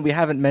imagine that we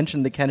haven't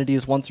mentioned the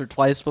Kennedys once or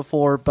twice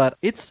before, but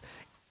it's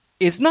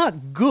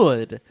not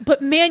good.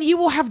 But man, you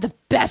will have the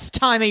best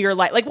time of your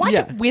life. Like, watch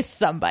Yeah. it with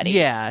somebody.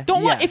 Yeah,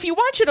 If you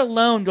watch it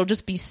alone, you'll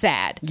just be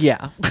sad.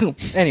 Yeah.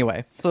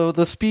 Anyway, so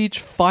the speech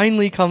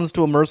finally comes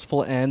to a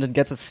merciful end and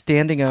gets a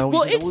standing O.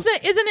 Well, isn't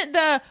it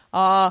the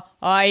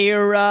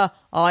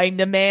I'm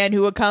the man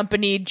who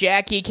accompanied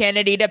Jackie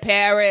Kennedy to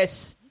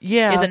Paris?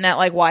 Yeah. Isn't that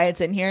like why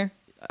it's in here?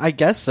 I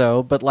guess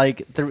so, but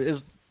like there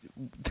is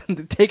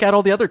take out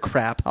all the other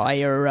crap.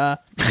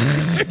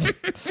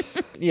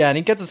 Yeah, and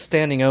he gets a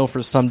standing O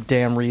for some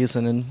damn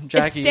reason, and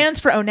Jackie It stands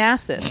for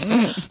Onassis.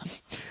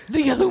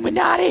 The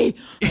Illuminati.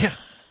 Yeah.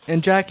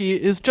 And Jackie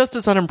is just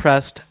as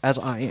unimpressed as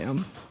I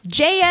am.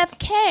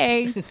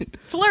 JFK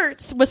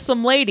flirts with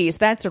some ladies.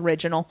 That's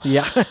original.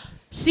 Yeah.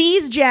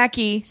 Sees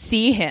Jackie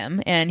see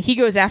him, and he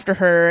goes after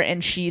her,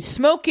 and she's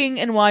smoking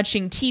and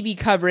watching TV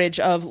coverage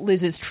of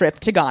Liz's trip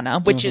to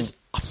Ghana, which is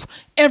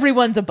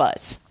everyone's a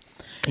buzz.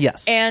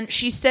 Yes. And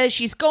she says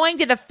she's going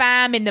to the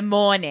farm in the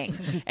morning.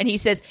 And he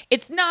says,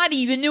 it's not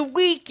even the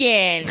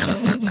weekend.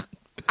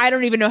 I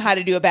don't even know how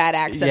to do a bad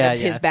accent of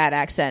his bad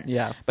accent.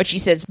 Yeah. But she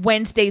says,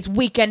 Wednesday's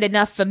weekend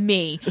enough for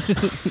me.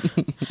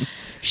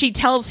 She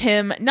tells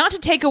him not to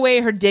take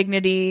away her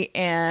dignity,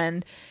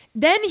 and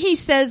then he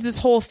says this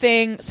whole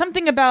thing,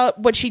 something about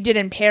what she did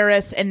in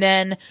Paris, and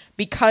then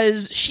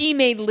because she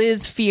made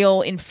Liz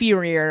feel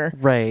inferior,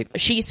 Right.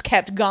 she's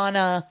kept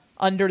Ghana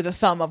under the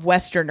thumb of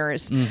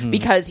Westerners,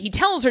 because he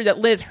tells her that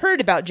Liz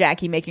heard about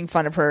Jackie making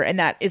fun of her, and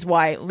that is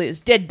why Liz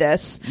did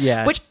this.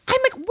 Yeah. Which I'm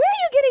like, where are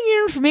you getting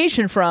your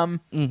information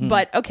from?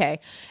 But okay.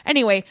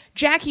 Anyway,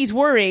 Jackie's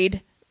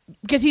worried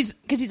because he's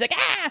like,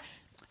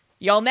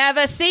 you'll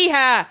never see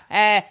her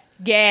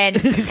again.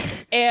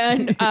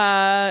 And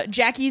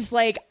Jackie's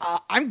like,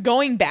 I'm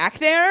going back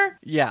there.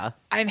 Yeah.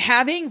 I'm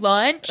having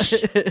lunch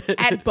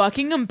at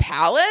Buckingham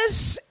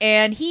Palace,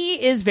 and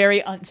he is very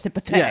Yeah.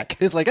 unsympathetic.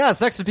 He's like,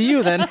 sucks to be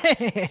you then.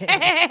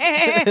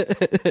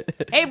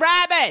 Hey,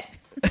 Rabbit!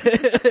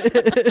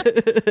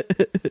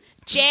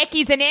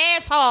 Jackie's an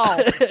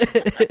asshole!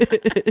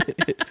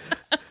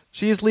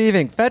 She's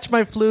leaving. Fetch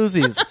my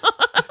floozies.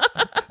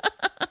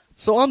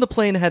 So on the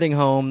plane heading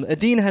home,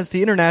 Adine has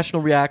the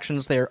international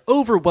reactions. They are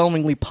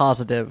overwhelmingly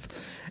positive.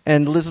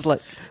 And Liz is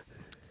like,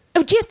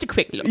 Oh, just a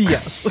quick look.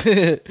 yes.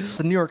 The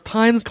New York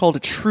Times called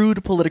it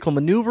shrewd political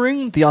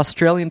maneuvering. The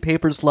Australian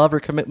papers love her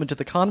commitment to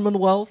the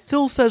Commonwealth.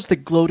 Phil says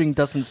that gloating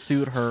doesn't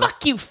suit her.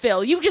 Fuck you,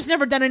 Phil. You've just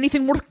never done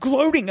anything worth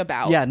gloating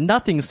about. Yeah,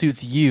 nothing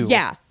suits you.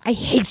 Yeah, I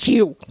hate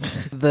you.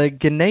 The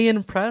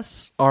Ghanaian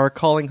press are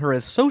calling her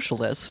a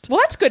socialist. Well,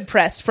 that's good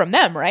press from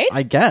them, right?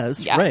 I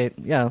guess, Yeah. right,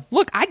 yeah.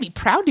 Look, I'd be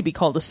proud to be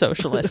called a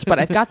socialist, but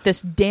I've got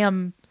this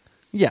damn...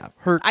 Yeah,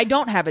 I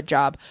don't have a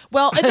job.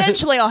 Well,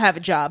 eventually I'll have a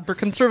job. her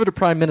conservative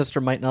prime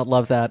minister might not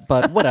love that,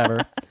 but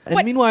whatever. And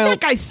What? meanwhile, That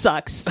guy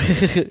sucks.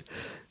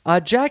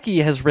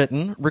 Jackie has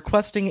written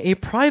requesting a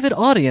private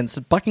audience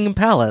at Buckingham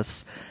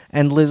Palace,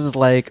 and Liz is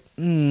like,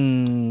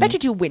 Better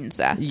do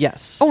Windsor.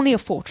 yes. Only a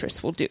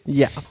fortress will do.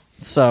 Yeah.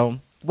 So,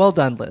 well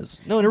done,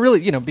 Liz. No, and it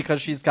really,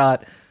 because she's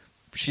got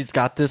she's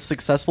got this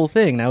successful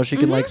thing. Now she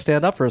can like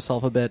stand up for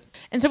herself a bit.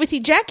 And so we see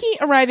Jackie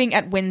arriving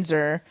at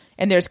Windsor,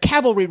 and there's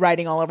cavalry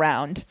riding all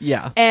around.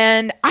 Yeah.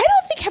 And I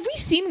don't think, have we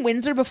seen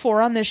Windsor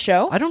before on this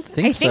show? I don't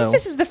think so. I think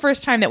this is the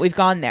first time that we've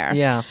gone there.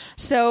 Yeah.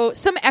 So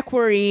some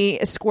equerry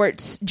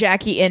escorts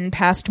Jackie in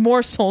past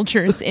more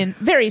soldiers in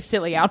very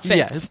silly outfits.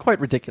 Yeah, it's quite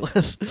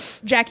ridiculous.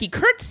 Jackie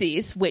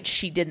curtsies, which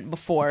she didn't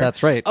before.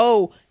 That's right.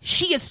 Oh,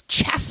 she is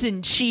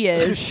chastened, she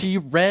is. She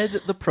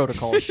read the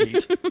protocol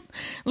sheet.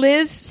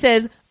 Liz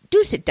says,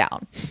 do sit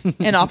down,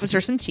 and offers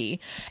her some tea.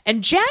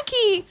 And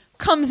Jackie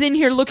comes in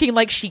here looking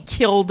like she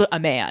killed a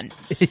man.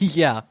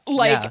 Yeah.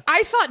 Like, yeah.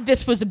 I thought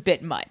this was a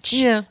bit much.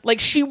 Yeah. Like,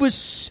 she was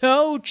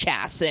so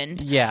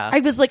chastened. Yeah. I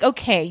was like,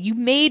 okay, you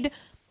made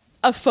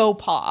a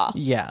faux pas.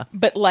 Yeah.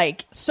 But,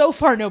 like, so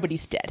far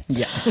nobody's dead.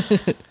 Yeah.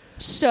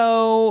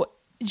 So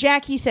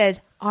Jackie says,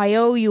 I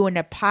owe you an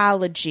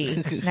apology,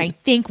 and I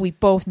think we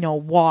both know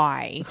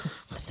why.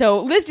 So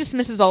Liz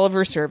dismisses all of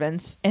her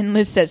servants, and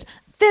Liz says,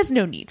 there's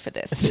no need for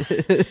this.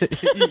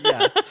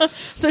 Yeah.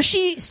 So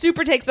she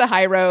super takes the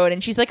high road,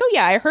 and she's like, oh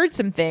yeah, I heard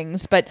some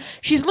things, but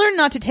she's learned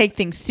not to take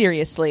things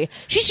seriously.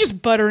 She's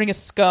just buttering a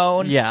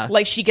scone. Yeah.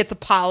 Like she gets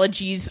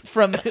apologies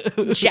from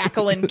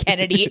Jacqueline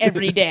Kennedy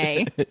every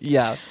day.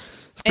 Yeah.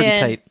 It's pretty And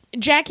tight.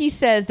 Jackie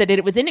says that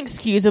it was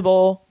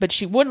inexcusable, but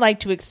she would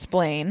like to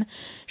explain.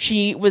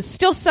 She was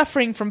still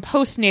suffering from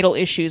postnatal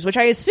issues, which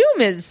I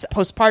assume is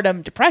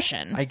postpartum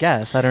depression. I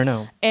guess. I don't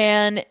know.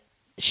 And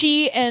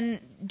she and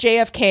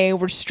JFK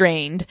were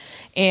strained,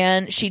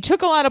 and she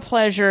took a lot of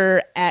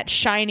pleasure at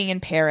shining in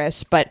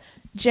Paris, but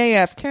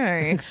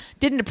JFK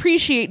didn't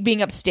appreciate being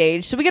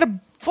upstaged. So we get a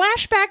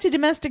flashback to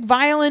domestic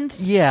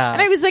violence. Yeah.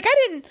 And I was like,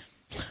 I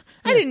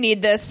didn't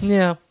need this.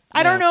 Yeah.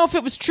 I don't know if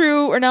it was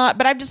true or not,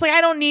 but I'm just like, I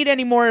don't need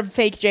any more of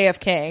fake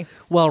JFK.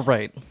 Well,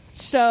 right.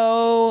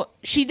 So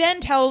she then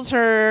tells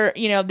her,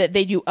 that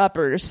they do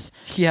uppers.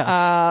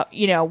 Yeah.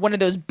 One of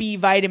those B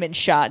vitamin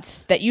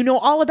shots that you know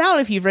all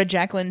about if you've read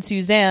Jacqueline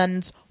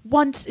Suzanne's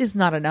Once Is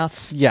Not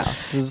Enough. Yeah.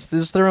 This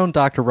is their own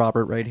Dr.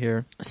 Robert right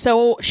here.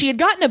 So she had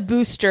gotten a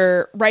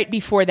booster right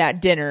before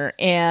that dinner,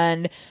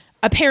 and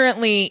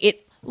apparently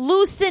it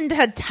loosened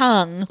her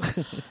tongue.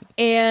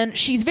 And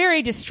she's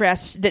very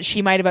distressed that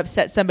she might have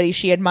upset somebody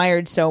she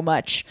admired so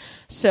much.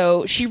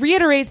 So she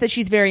reiterates that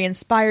she's very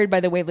inspired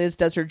by the way Liz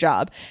does her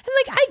job. And,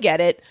 I get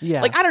it.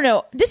 Yeah. I don't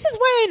know. This is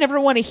why I never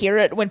want to hear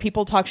it when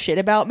people talk shit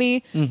about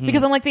me. Mm-hmm.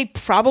 Because I'm like, they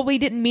probably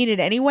didn't mean it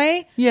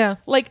anyway. Yeah.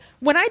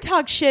 When I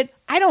talk shit,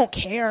 I don't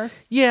care.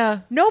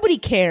 Yeah. Nobody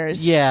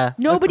cares. Yeah.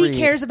 Nobody Agreed.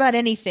 cares about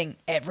anything.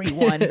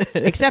 Everyone.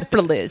 Except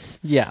for Liz.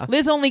 Yeah.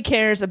 Liz only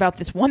cares about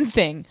this one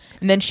thing.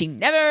 And then she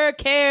never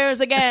cares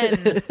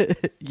again.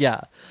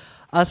 Yeah.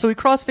 So we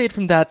crossfade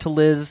from that to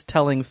Liz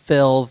telling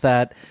Phil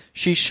that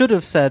she should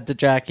have said to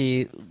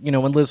Jackie,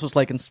 when Liz was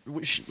like,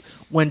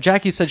 when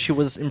Jackie said she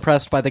was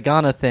impressed by the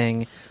Ghana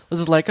thing,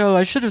 Liz is like, oh,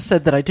 I should have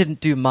said that I didn't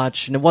do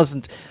much and it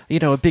wasn't,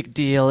 a big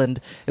deal.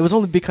 And it was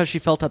only because she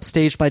felt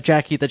upstaged by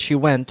Jackie that she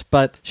went,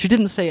 but she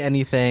didn't say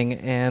anything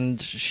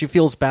and she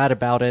feels bad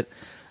about it.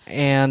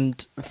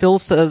 And Phil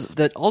says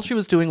that all she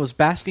was doing was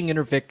basking in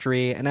her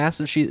victory and asks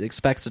if she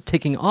expects a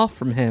ticking off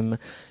from him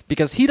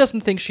because he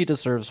doesn't think she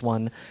deserves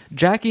one.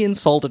 Jackie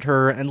insulted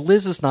her, and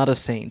Liz is not a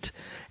saint.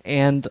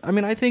 And,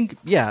 I think,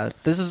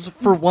 this is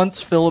for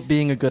once Phil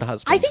being a good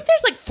husband. I think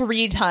there's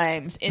 3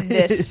 times in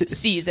this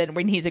season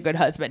when he's a good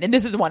husband, and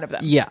this is one of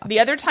them. Yeah. The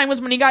other time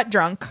was when he got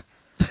drunk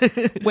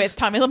with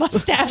Tommy the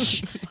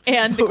Mustache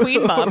and the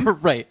Queen Mom.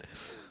 Right.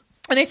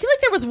 And I feel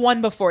like there was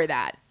one before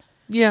that.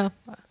 Yeah.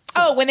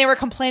 Oh, when they were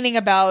complaining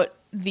about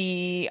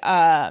the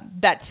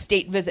that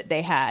state visit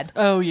they had.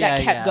 Oh, yeah,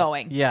 that kept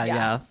going.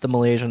 Yeah, the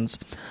Malaysians.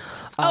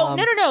 Oh,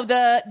 no,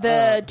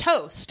 the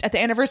toast at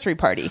the anniversary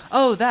party.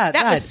 Oh, that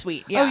was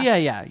sweet. Yeah. Oh,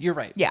 yeah, you're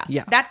right. Yeah,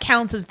 yeah. that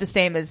counts as the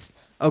same as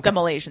the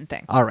Malaysian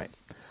thing. All right.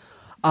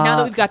 Now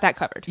that we've got that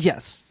covered.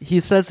 Yes.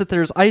 He says that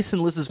there's ice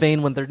in Liz's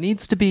vein when there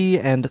needs to be,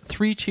 and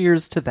 3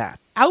 cheers to that.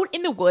 Out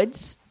in the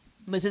woods,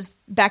 Liz is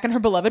back in her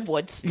beloved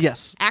woods.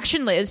 Yes.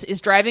 Action Liz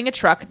is driving a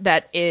truck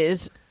that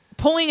is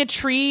pulling a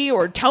tree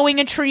or towing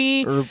a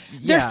tree. They're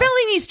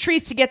felling these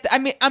trees to get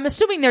I'm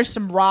assuming there's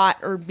some rot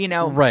or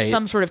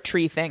some sort of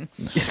tree thing.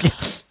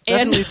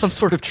 Definitely some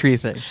sort of tree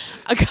thing.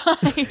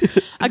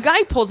 A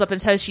guy pulls up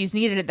and says she's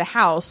needed at the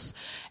house,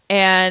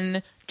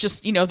 and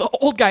just the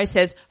old guy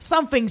says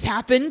something's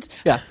happened.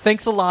 Yeah,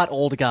 thanks a lot,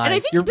 old guy. And I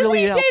think doesn't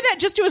he say that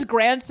just to his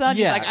grandson?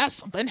 Yeah. He's like,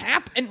 something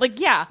happened.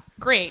 Yeah,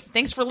 great.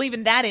 Thanks for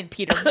leaving that in,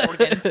 Peter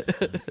Morgan.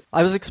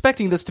 I was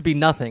expecting this to be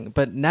nothing,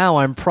 but now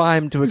I'm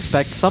primed to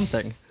expect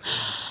something.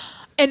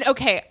 And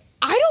okay,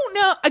 I don't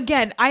know.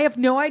 Again, I have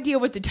no idea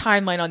what the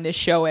timeline on this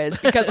show is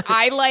because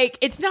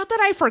it's not that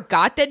I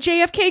forgot that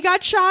JFK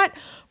got shot,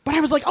 but I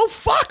was like, oh,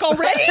 fuck,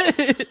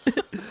 already?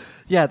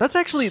 Yeah, that's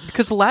actually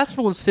because the last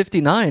one was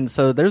 59,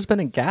 so there's been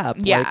a gap.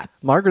 Yeah.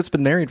 Margaret's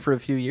been married for a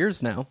few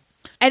years now.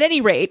 At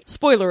any rate,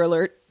 spoiler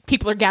alert,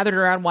 people are gathered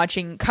around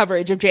watching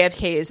coverage of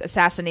JFK's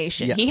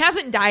assassination. Yes. He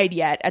hasn't died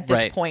yet at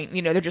this point.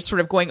 They're just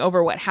sort of going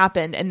over what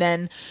happened. And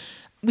then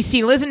we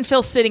see Liz and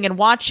Phil sitting and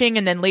watching,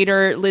 and then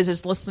later Liz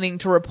is listening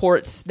to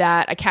reports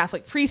that a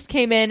Catholic priest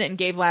came in and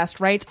gave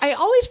last rites. I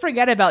always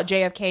forget about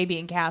JFK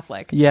being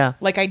Catholic. Yeah.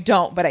 Like, I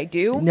don't, but I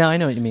do. No, I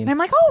know what you mean. And I'm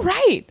like, oh,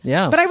 right.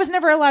 Yeah. But I was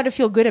never allowed to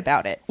feel good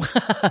about it.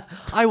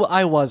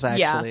 I was,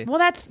 actually. Yeah. Well,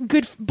 that's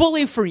good.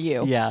 Bully for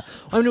you. Yeah.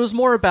 I mean, it was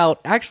more about,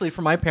 actually,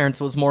 for my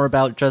parents, it was more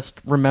about just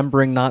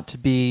remembering not to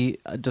be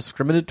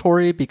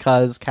discriminatory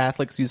because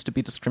Catholics used to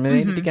be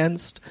discriminated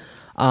against.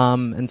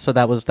 And so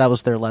that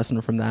was their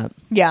lesson from that.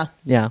 Yeah.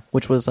 Yeah,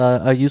 which was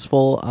a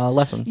useful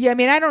lesson. Yeah, I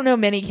mean, I don't know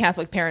many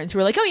Catholic parents who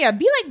are like, oh, yeah,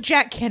 be like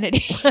Jack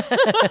Kennedy.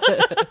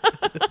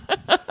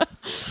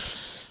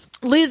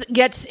 Liz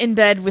gets in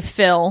bed with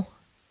Phil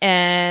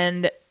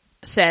and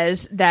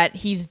says that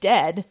he's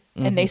dead,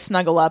 and they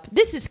snuggle up.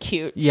 This is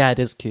cute. Yeah, it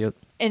is cute.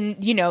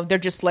 And, you know, they're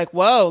just like,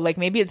 whoa, like,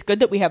 maybe it's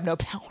good that we have no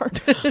power.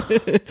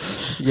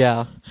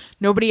 Yeah.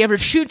 Nobody ever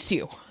shoots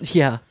you.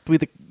 Yeah. We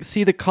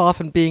see the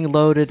coffin being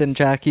loaded, and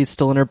Jackie's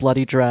still in her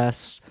bloody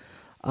dress.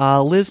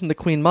 Liz and the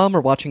Queen Mum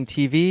are watching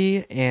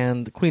TV,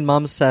 and the Queen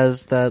Mum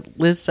says that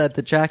Liz said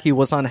that Jackie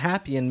was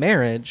unhappy in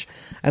marriage,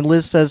 and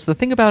Liz says the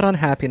thing about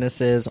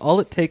unhappiness is all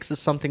it takes is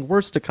something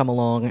worse to come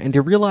along, and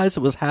you realize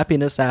it was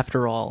happiness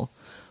after all.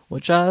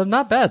 Which,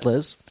 not bad,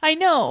 Liz. I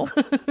know.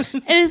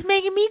 It is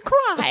making me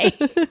cry.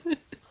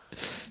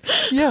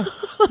 Yeah.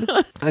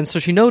 And so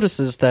she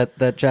notices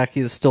that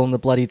Jackie is still in the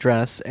bloody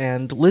dress,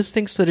 and Liz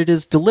thinks that it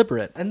is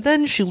deliberate. And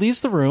then she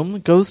leaves the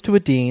room, goes to a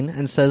dean,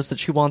 and says that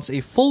she wants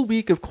a full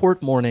week of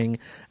court mourning,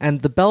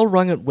 and the bell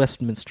rung at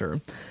Westminster.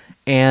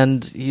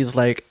 And he's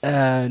like,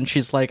 and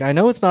she's like, I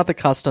know it's not the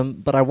custom,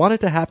 but I want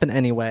it to happen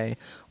anyway.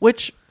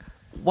 Which,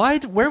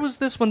 where was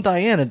this when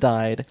Diana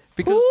died?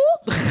 Because...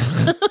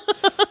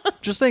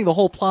 Just saying, the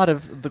whole plot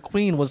of the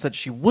Queen was that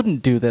she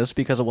wouldn't do this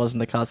because it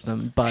wasn't the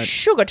custom, but...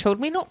 Sugar told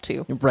me not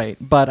to. Right,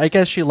 but I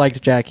guess she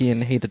liked Jackie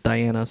and hated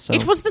Diana, so...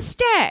 It was the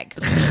stag.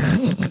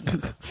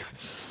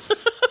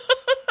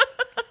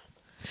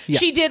 Yeah.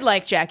 She did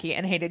like Jackie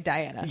and hated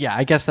Diana. Yeah,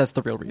 I guess that's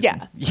the real reason.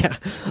 Yeah. Yeah.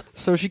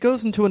 So she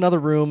goes into another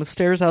room,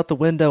 stares out the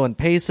window and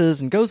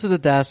paces, and goes to the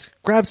desk,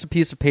 grabs a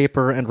piece of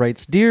paper, and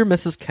writes, Dear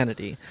Mrs.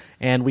 Kennedy.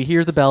 And we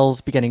hear the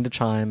bells beginning to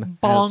chime,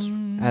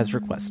 as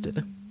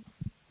requested.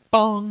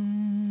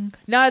 Bong.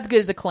 Not as good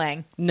as a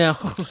clang. No.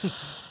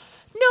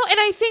 No, and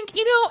I think,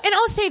 you know, and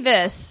I'll say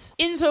this,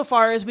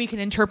 insofar as we can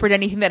interpret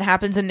anything that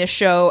happens in this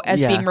show as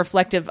being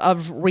reflective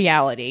of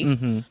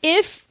reality,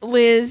 if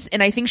Liz,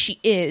 and I think she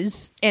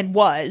is and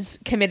was,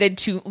 committed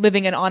to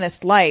living an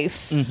honest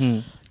life,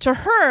 to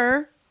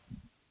her,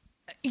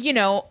 you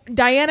know,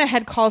 Diana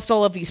had caused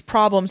all of these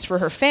problems for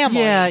her family.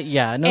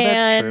 Yeah, no,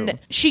 that's true. And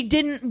she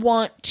didn't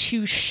want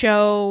to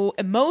show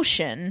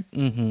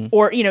emotion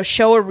or, you know,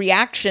 show a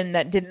reaction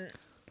that didn't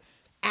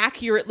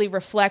accurately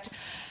reflect...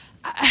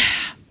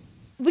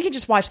 we can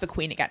just watch The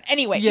Queen again.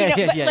 Anyway,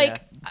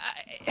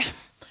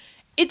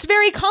 it's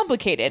very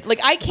complicated. Like,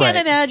 I can't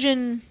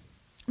imagine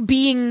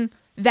being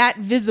that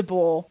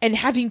visible and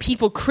having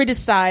people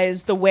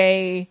criticize the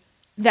way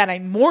that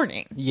I'm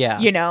mourning. Yeah.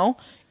 You know?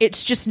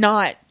 It's just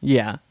not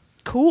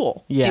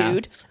cool,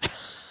 dude.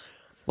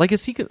 Like,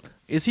 is he going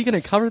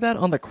to cover that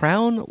on The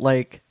Crown?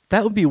 Like,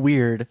 that would be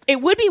weird.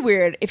 It would be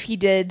weird if he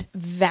did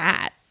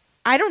that.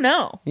 I don't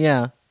know.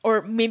 Yeah.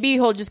 Or maybe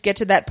he'll just get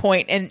to that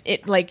point and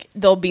it like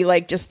there'll be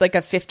like just like a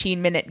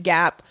 15-minute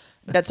gap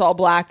that's all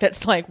black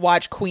that's like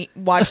watch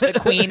the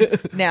Queen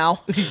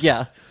now.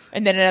 Yeah.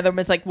 And then another one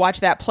was like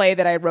watch that play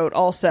that I wrote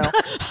also.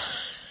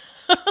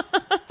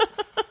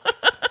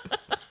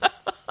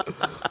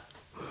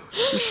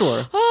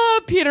 Sure.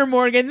 Oh, Peter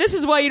Morgan, this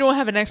is why you don't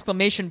have an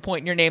exclamation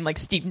point in your name like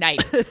Steve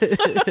Knight.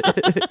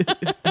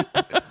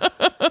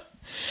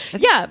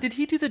 Yeah. Did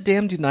he do the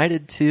Damned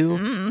United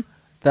too?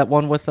 That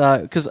one with,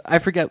 because I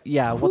forget,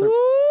 whether...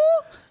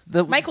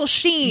 Michael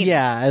Sheen.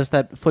 Yeah, as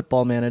that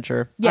football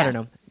manager. Yeah. I don't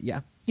know.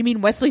 Yeah. You mean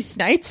Wesley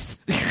Snipes?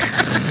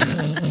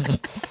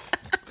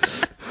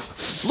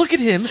 Look at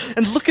him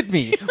and look at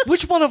me.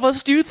 Which one of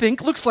us do you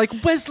think looks like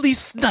Wesley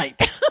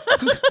Snipes?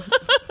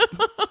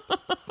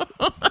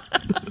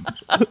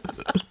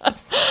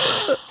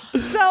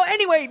 So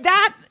anyway,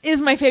 that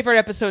is my favorite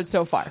episode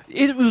so far.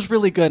 It was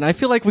really good. And I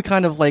feel like we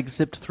kind of like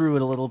zipped through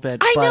it a little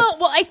bit. I know.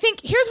 Well, I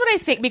think here's what I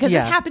think because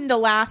this happened the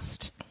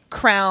last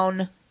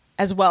Crown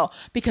as well.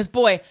 Because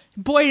boy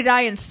did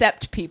I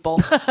incept people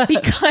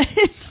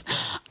because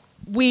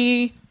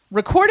we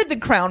recorded The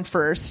Crown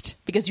first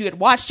because you had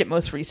watched it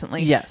most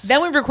recently. Yes.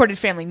 Then we recorded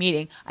Family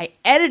Meeting. I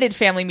edited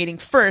Family Meeting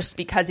first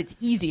because it's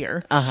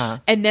easier.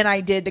 And then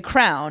I did The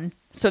Crown.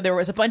 So there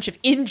was a bunch of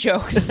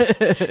in-jokes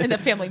in the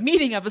Family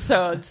Meeting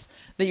episodes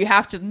that you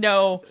have to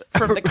know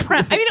from The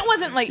Crown. I mean, it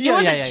wasn't like, it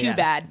wasn't too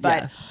bad.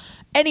 But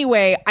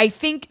anyway, I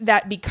think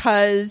that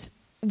because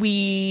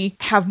we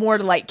have more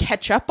to like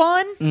catch up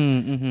on,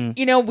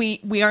 you know,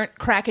 we aren't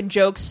cracking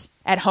jokes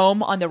at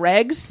home on the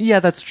regs.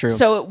 Yeah, that's true.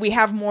 So we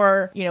have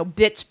more, you know,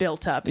 bits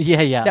built up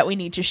that we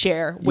need to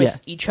share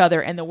with each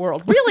other and the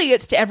world. Really,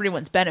 it's to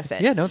everyone's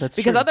benefit. Yeah, no, that's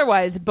because true.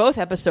 Otherwise, both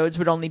episodes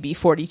would only be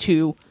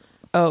 42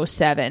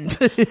 207,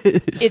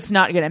 it's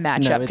not going to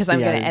match No, up because it's I'm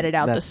the going to end. edit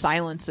out the That's-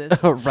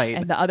 silences Right.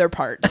 and the other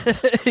parts,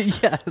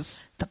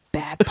 Yes. the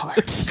bad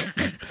parts.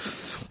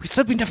 We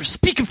said we never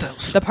speak of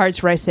those. The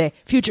parts where I say,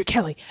 "Future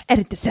Kelly,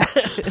 edit this out."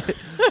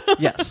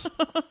 Yes.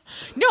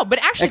 No, but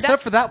actually,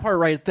 Except for that part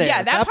right there.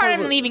 yeah, that part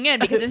I'm was- leaving in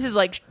because this is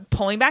like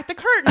pulling back the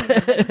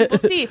curtain. We'll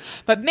see.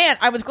 But man,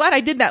 I was glad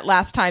I did that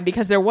last time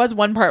because there was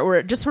one part where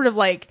it just sort of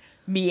like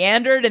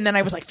meandered, and then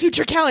I was like,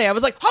 "Future Kelly." I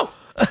was like, "Oh,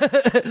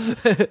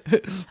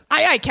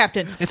 aye,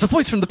 Captain." It's a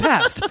voice from the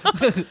past.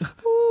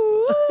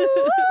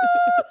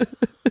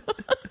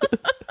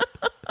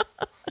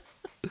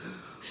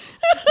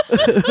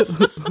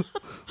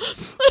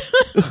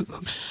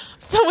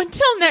 So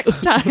until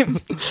next time,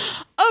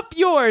 up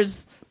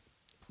yours.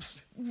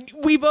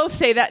 We both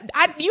say that.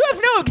 You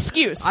have no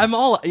excuse. I'm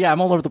all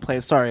over the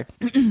place. Sorry.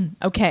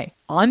 Okay,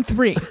 on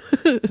 3.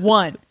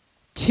 1,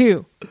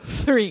 2,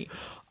 3.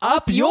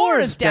 Up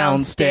yours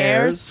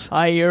downstairs.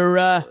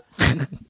 Ira.